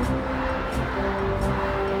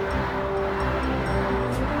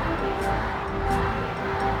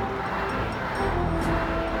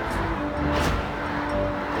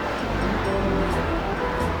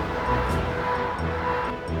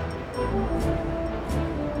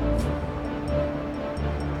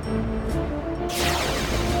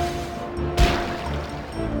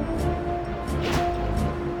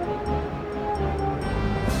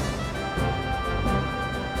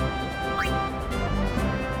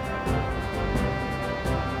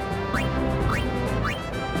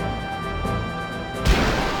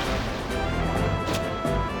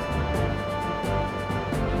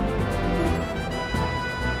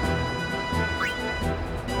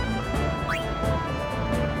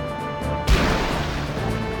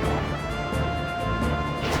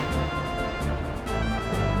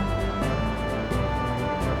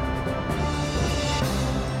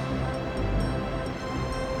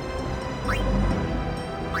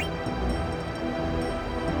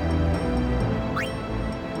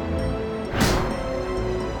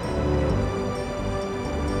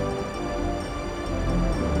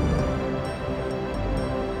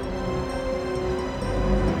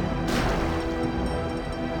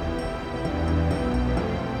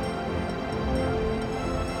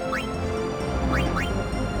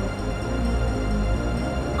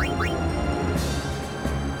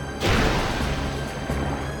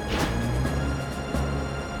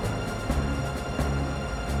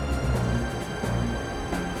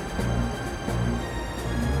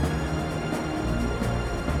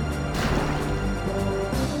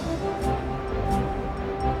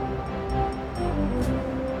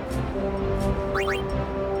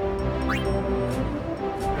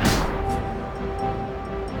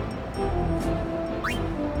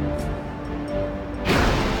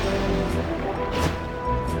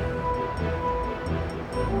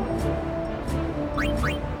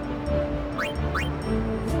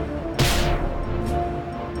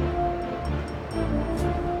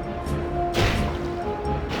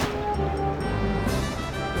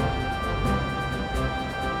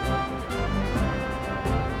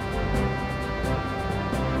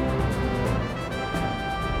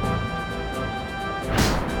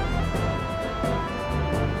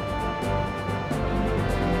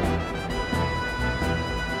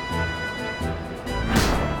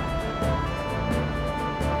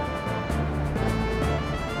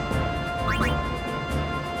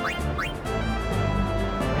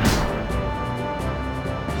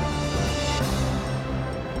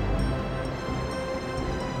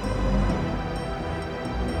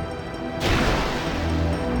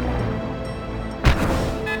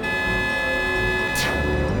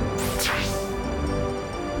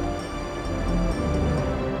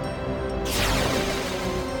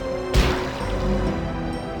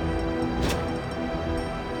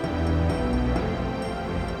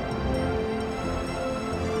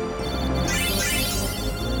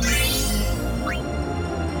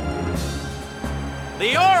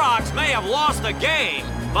 Orcs may have lost the game,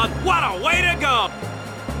 but what a way to go!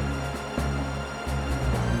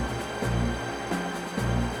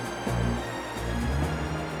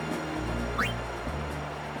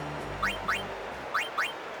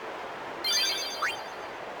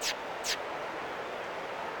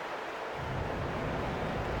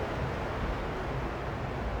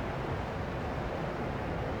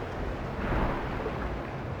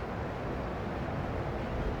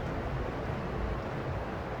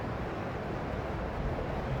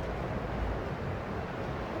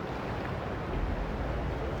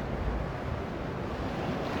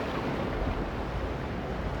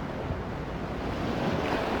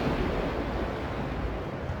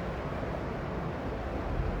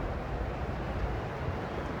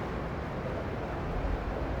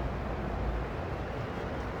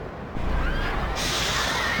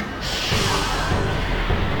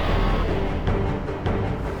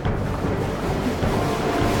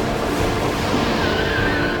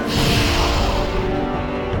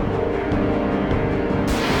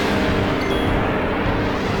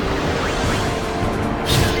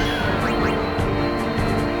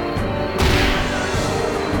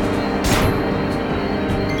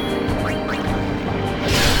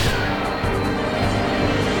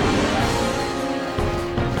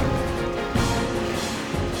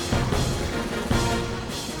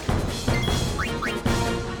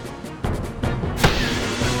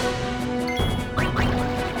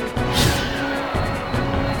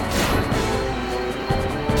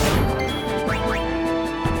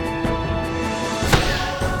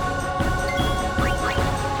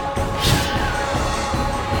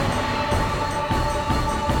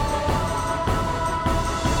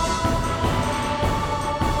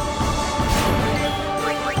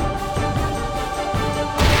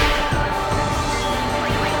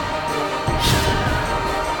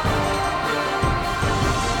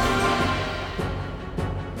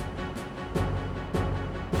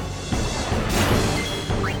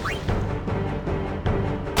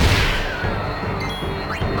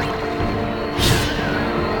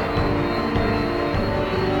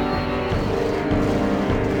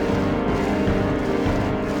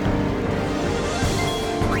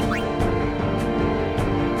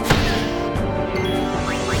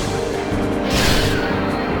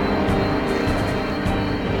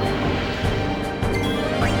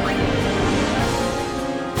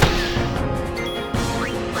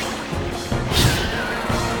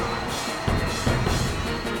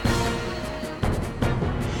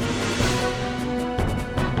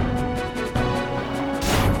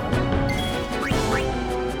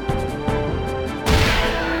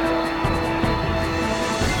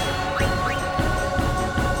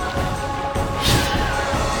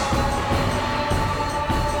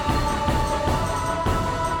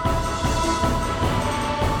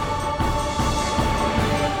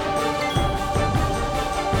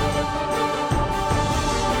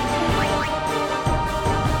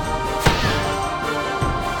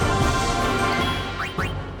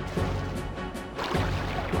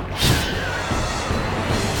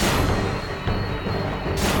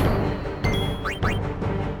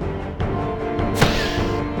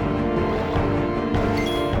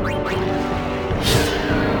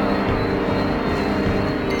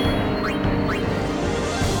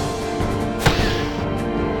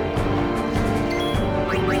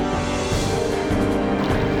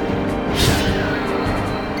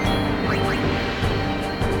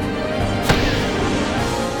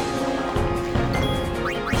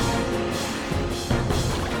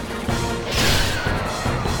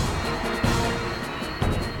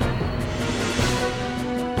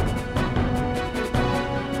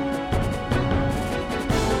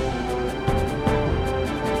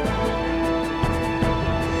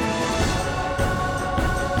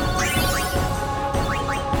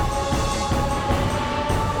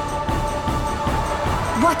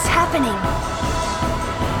 What's happening?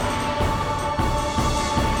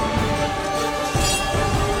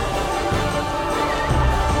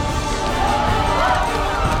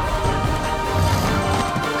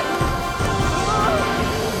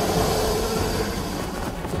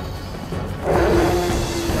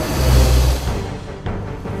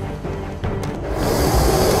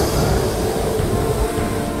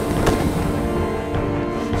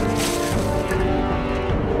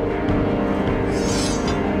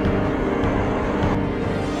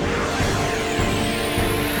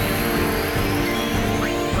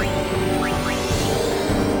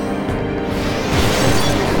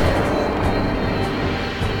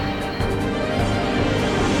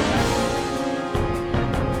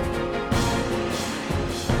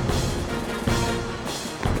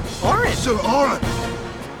 Sir Orin!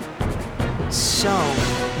 So,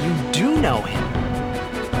 you do know him?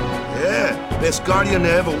 Yeah, best guardian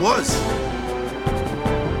there ever was.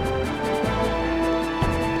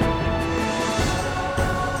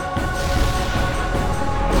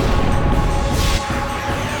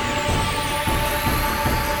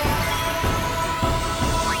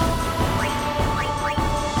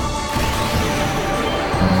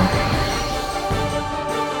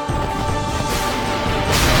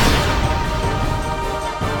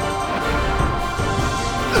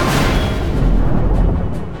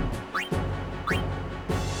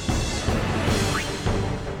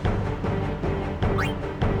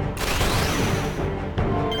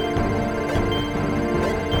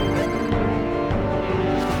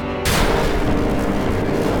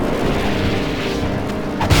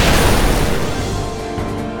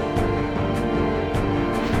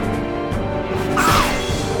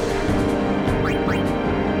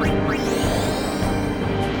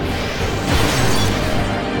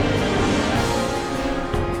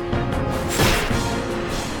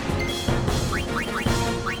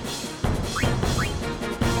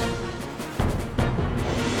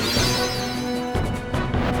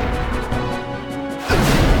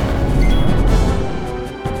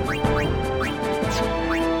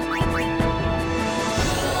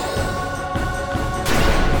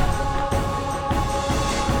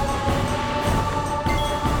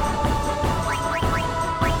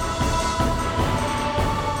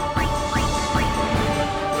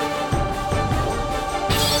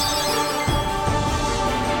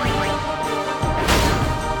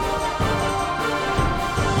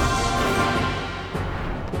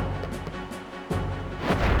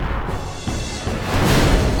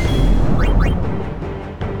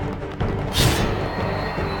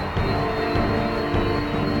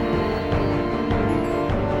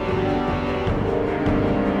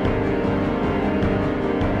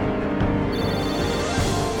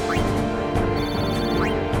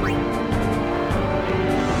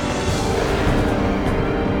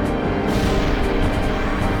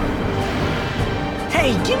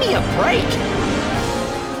 Hey, give me a break!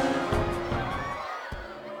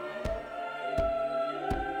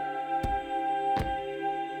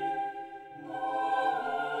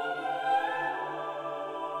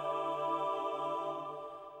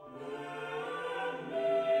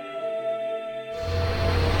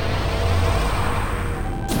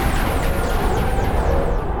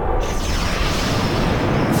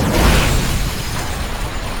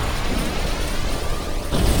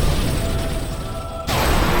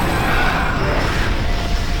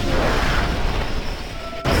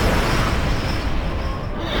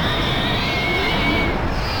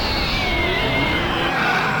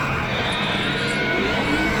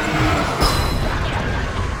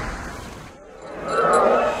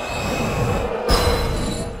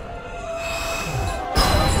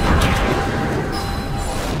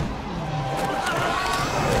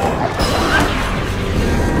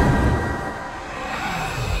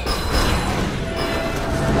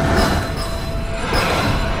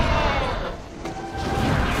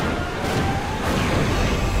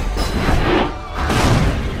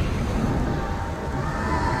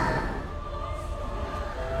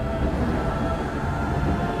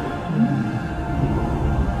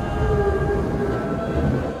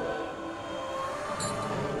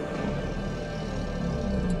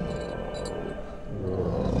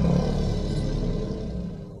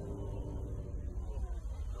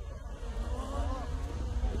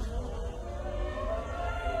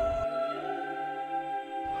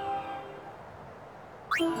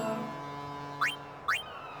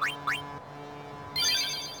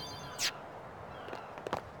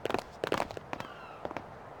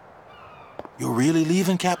 You're really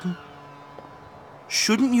leaving, Captain?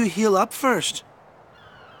 Shouldn't you heal up first?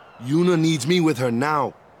 Yuna needs me with her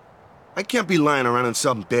now. I can't be lying around in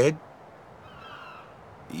some bed.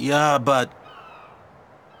 Yeah, but...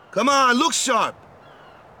 Come on, look sharp!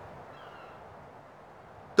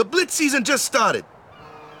 The Blitz season just started.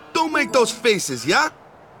 Don't make those faces, yeah?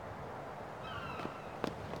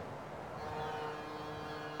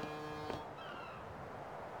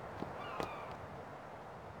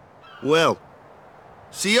 Well,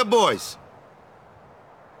 see ya, boys.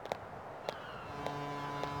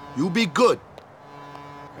 You be good.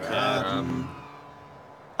 Captain.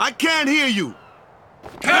 I can't hear you.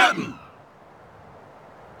 Captain!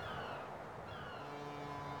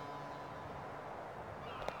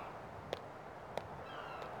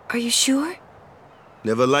 Are you sure?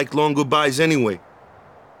 Never liked long goodbyes anyway.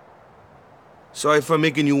 Sorry for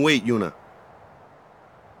making you wait, Yuna.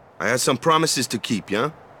 I had some promises to keep, yeah?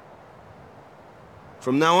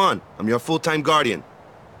 From now on, I'm your full-time guardian.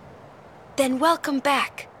 Then welcome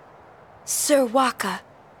back, Sir Waka.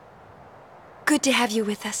 Good to have you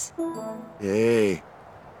with us. Hey.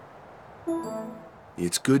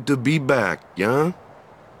 It's good to be back, yeah?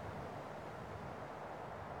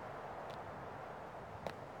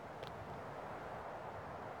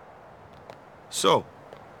 So,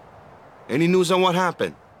 any news on what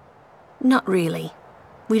happened? Not really.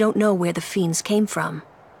 We don't know where the fiends came from.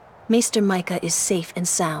 Maester Micah is safe and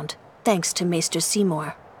sound, thanks to Maester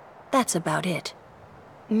Seymour. That's about it.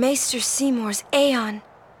 Maester Seymour's Aeon.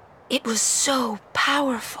 It was so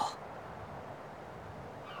powerful.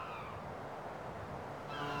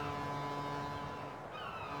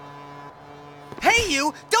 Hey,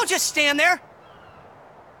 you! Don't just stand there!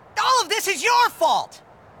 All of this is your fault!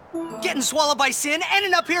 Getting swallowed by sin,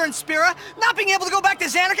 ending up here in Spira, not being able to go back to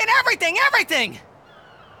Zanarkand, everything!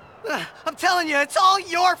 I'm telling you, it's all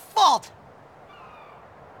your fault!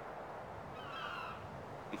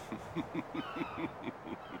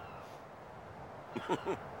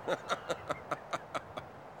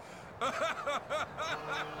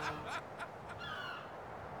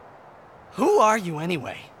 Who are you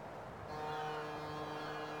anyway?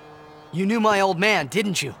 You knew my old man,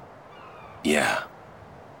 didn't you? Yeah,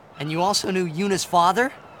 And you also knew Yuna's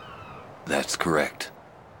father? that's correct.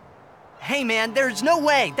 Hey man, there's no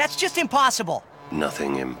way! That's just impossible!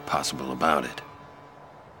 Nothing impossible about it.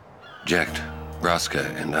 Jecht, Vraska,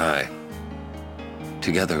 and I,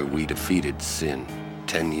 together we defeated Sin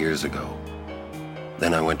 10 years ago.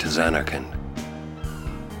 Then I went to Zanarkand,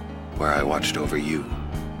 where I watched over you,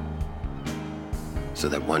 so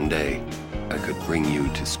that one day I could bring you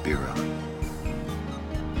to Spira.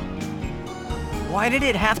 Why did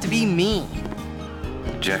it have to be me?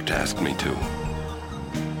 Jecht asked me to.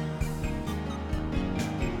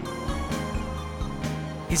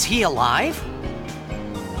 Is he alive?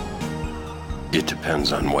 It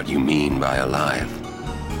depends on what you mean by alive.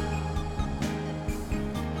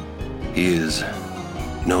 He is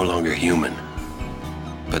no longer human.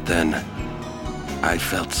 But then, I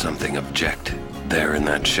felt something of Jecht there in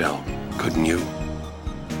that shell, couldn't you?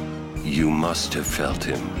 You must have felt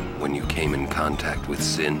him when you came in contact with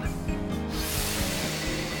Sin.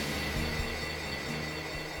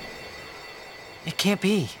 It can't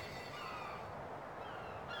be.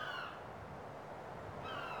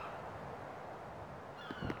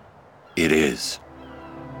 It is.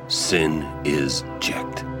 Sin is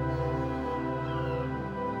Jecht.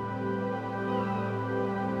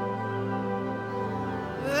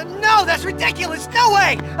 No, that's ridiculous! No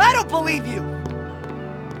way! I don't believe you!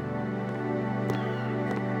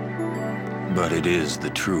 But it is the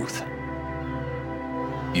truth.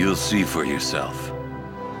 You'll see for yourself.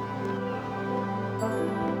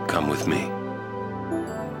 Come with me.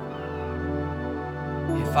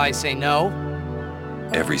 If I say no?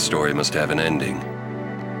 Every story must have an ending.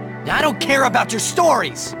 I don't care about your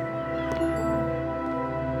stories!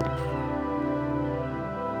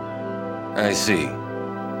 I see.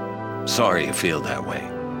 Sorry you feel that way.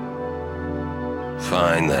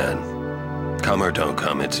 Fine then. Come or don't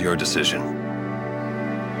come, it's your decision.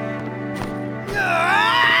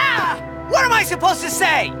 What am I supposed to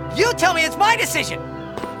say? You tell me it's my decision!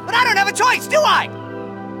 But I don't have a choice, do I?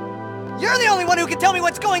 You're the only one who can tell me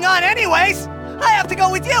what's going on anyways! I have to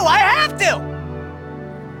go with you, I have to!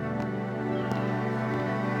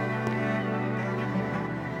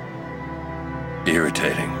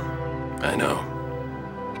 Irritating, I know.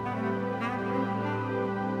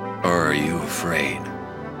 Or are you afraid?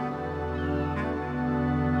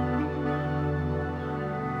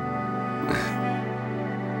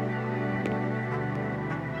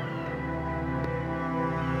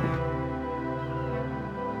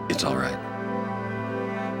 It's all right.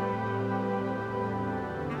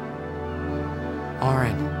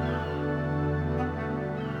 Auron.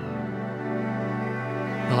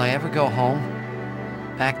 Will I ever go home?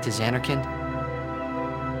 Back to Zanarkand?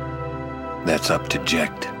 That's up to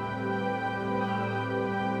Jecht.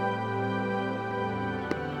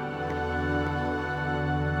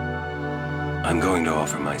 I'm going to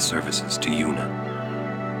offer my services to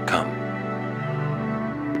Yuna. Come.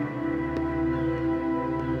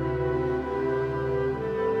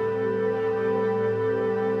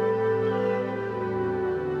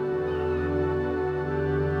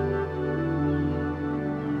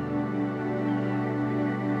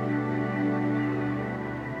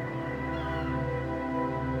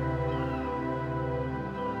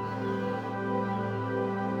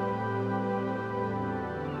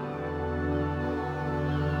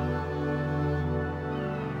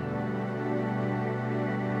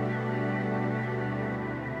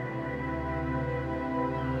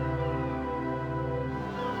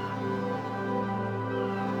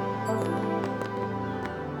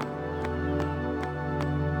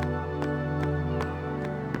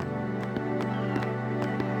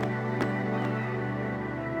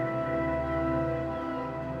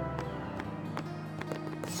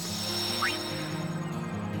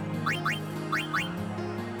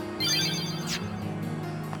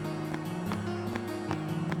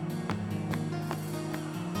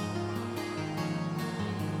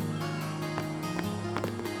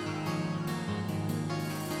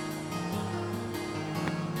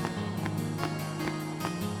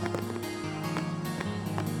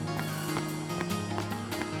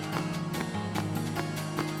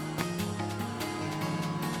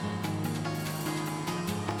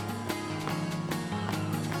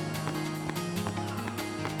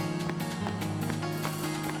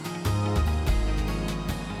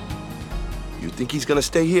 You think he's gonna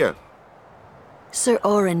stay here? Sir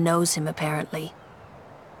Orin knows him, apparently.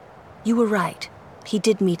 You were right. He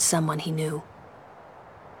did meet someone he knew.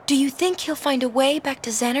 Do you think he'll find a way back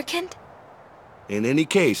to Zanarkand? In any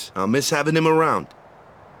case, I'll miss having him around.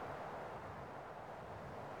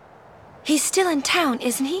 He's still in town,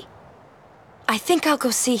 isn't he? I think I'll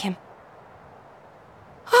go see him.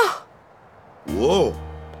 Oh! Whoa!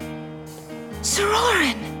 Sir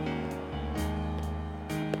Orin!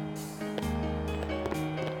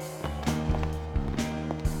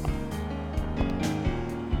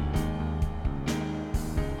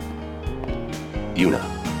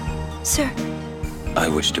 Yuna. Sir. I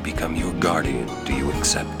wish to become your guardian. Do you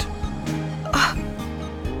accept?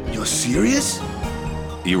 You're serious?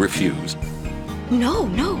 You refuse. No,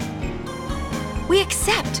 no. We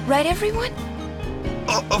accept, right everyone?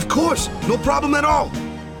 Of course! No problem at all!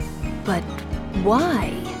 But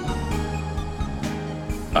why?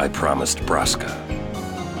 I promised Braska.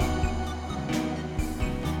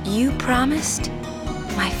 You promised?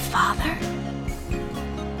 My father?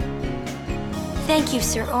 Thank you,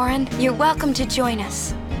 Sir Orin. You're welcome to join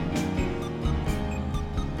us.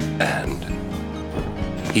 And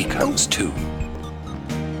he comes too.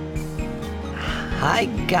 Hi,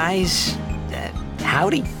 guys.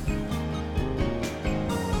 Howdy.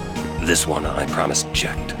 This one I promised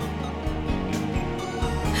Jecht.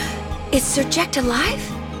 Is Sir Jecht alive?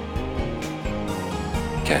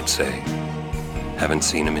 Can't say. Haven't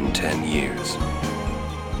seen him in 10 years.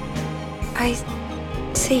 I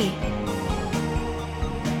see.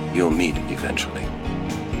 You'll meet eventually.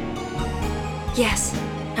 Yes,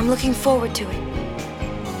 I'm looking forward to it.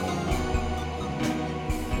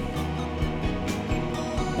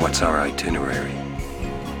 What's our itinerary?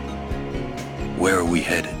 Where are we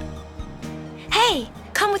headed? Hey,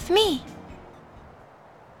 come with me.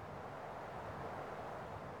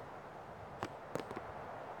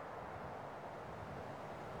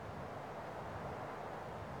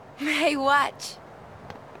 Hey, watch.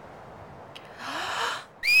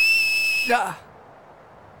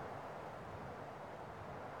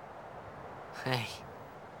 Hey,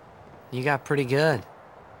 you got pretty good.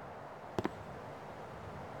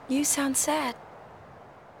 You sound sad.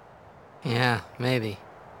 Yeah, maybe.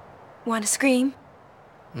 Want to scream?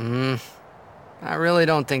 I really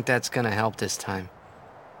don't think that's gonna help this time.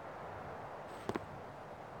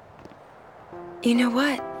 You know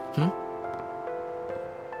what? Hmm?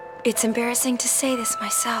 It's embarrassing to say this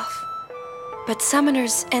myself, but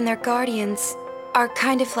summoners and their guardians are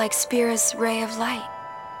kind of like Spira's ray of light.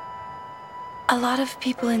 A lot of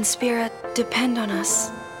people in Spira depend on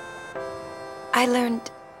us. I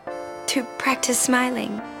learned to practice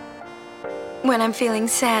smiling when I'm feeling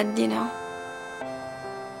sad, you know.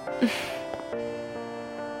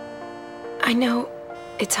 I know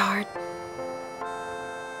it's hard.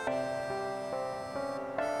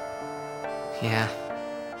 Yeah,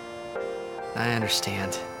 I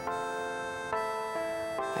understand.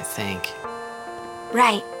 I think.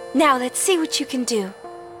 Right. Now let's see what you can do.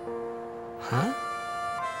 Huh?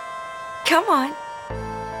 Come on.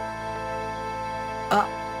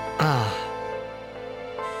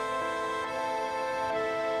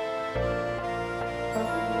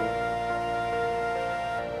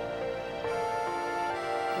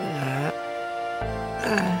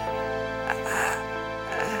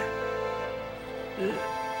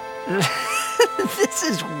 This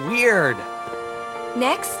is weird.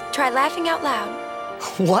 Next, try laughing out loud.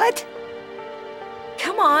 What?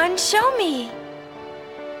 Come on, show me.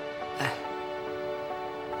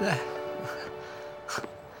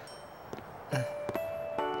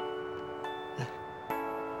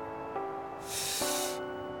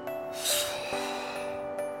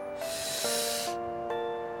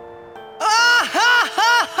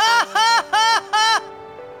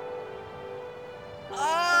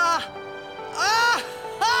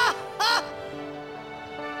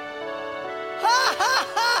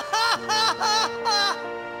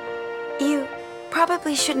 You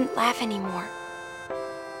probably shouldn't laugh anymore.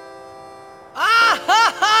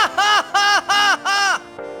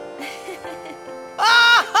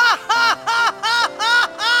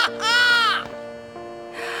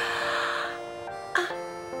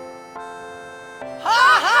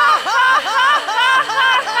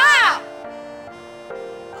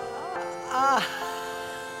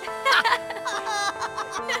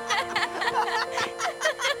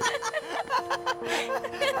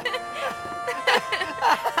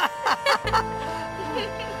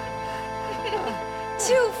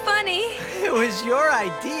 Too funny. It was your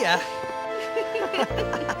idea.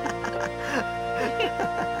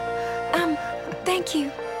 Thank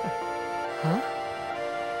you. Huh?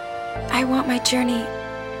 I want my journey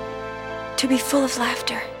to be full of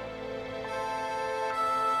laughter.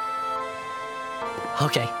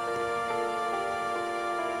 Okay.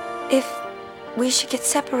 If we should get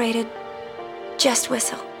separated, just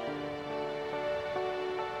whistle.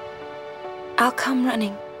 I'll come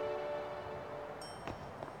running.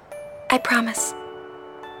 I promise.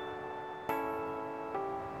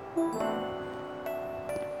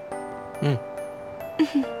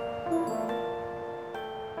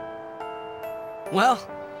 Well,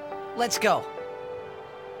 let's go.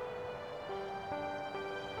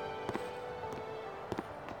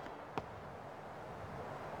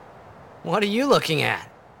 What are you looking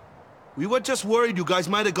at? We were just worried you guys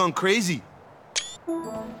might have gone crazy.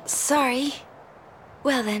 Sorry.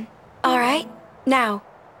 Well then, all right. Now,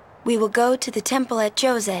 we will go to the temple at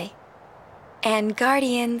Jose. And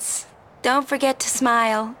Guardians, don't forget to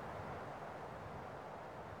smile.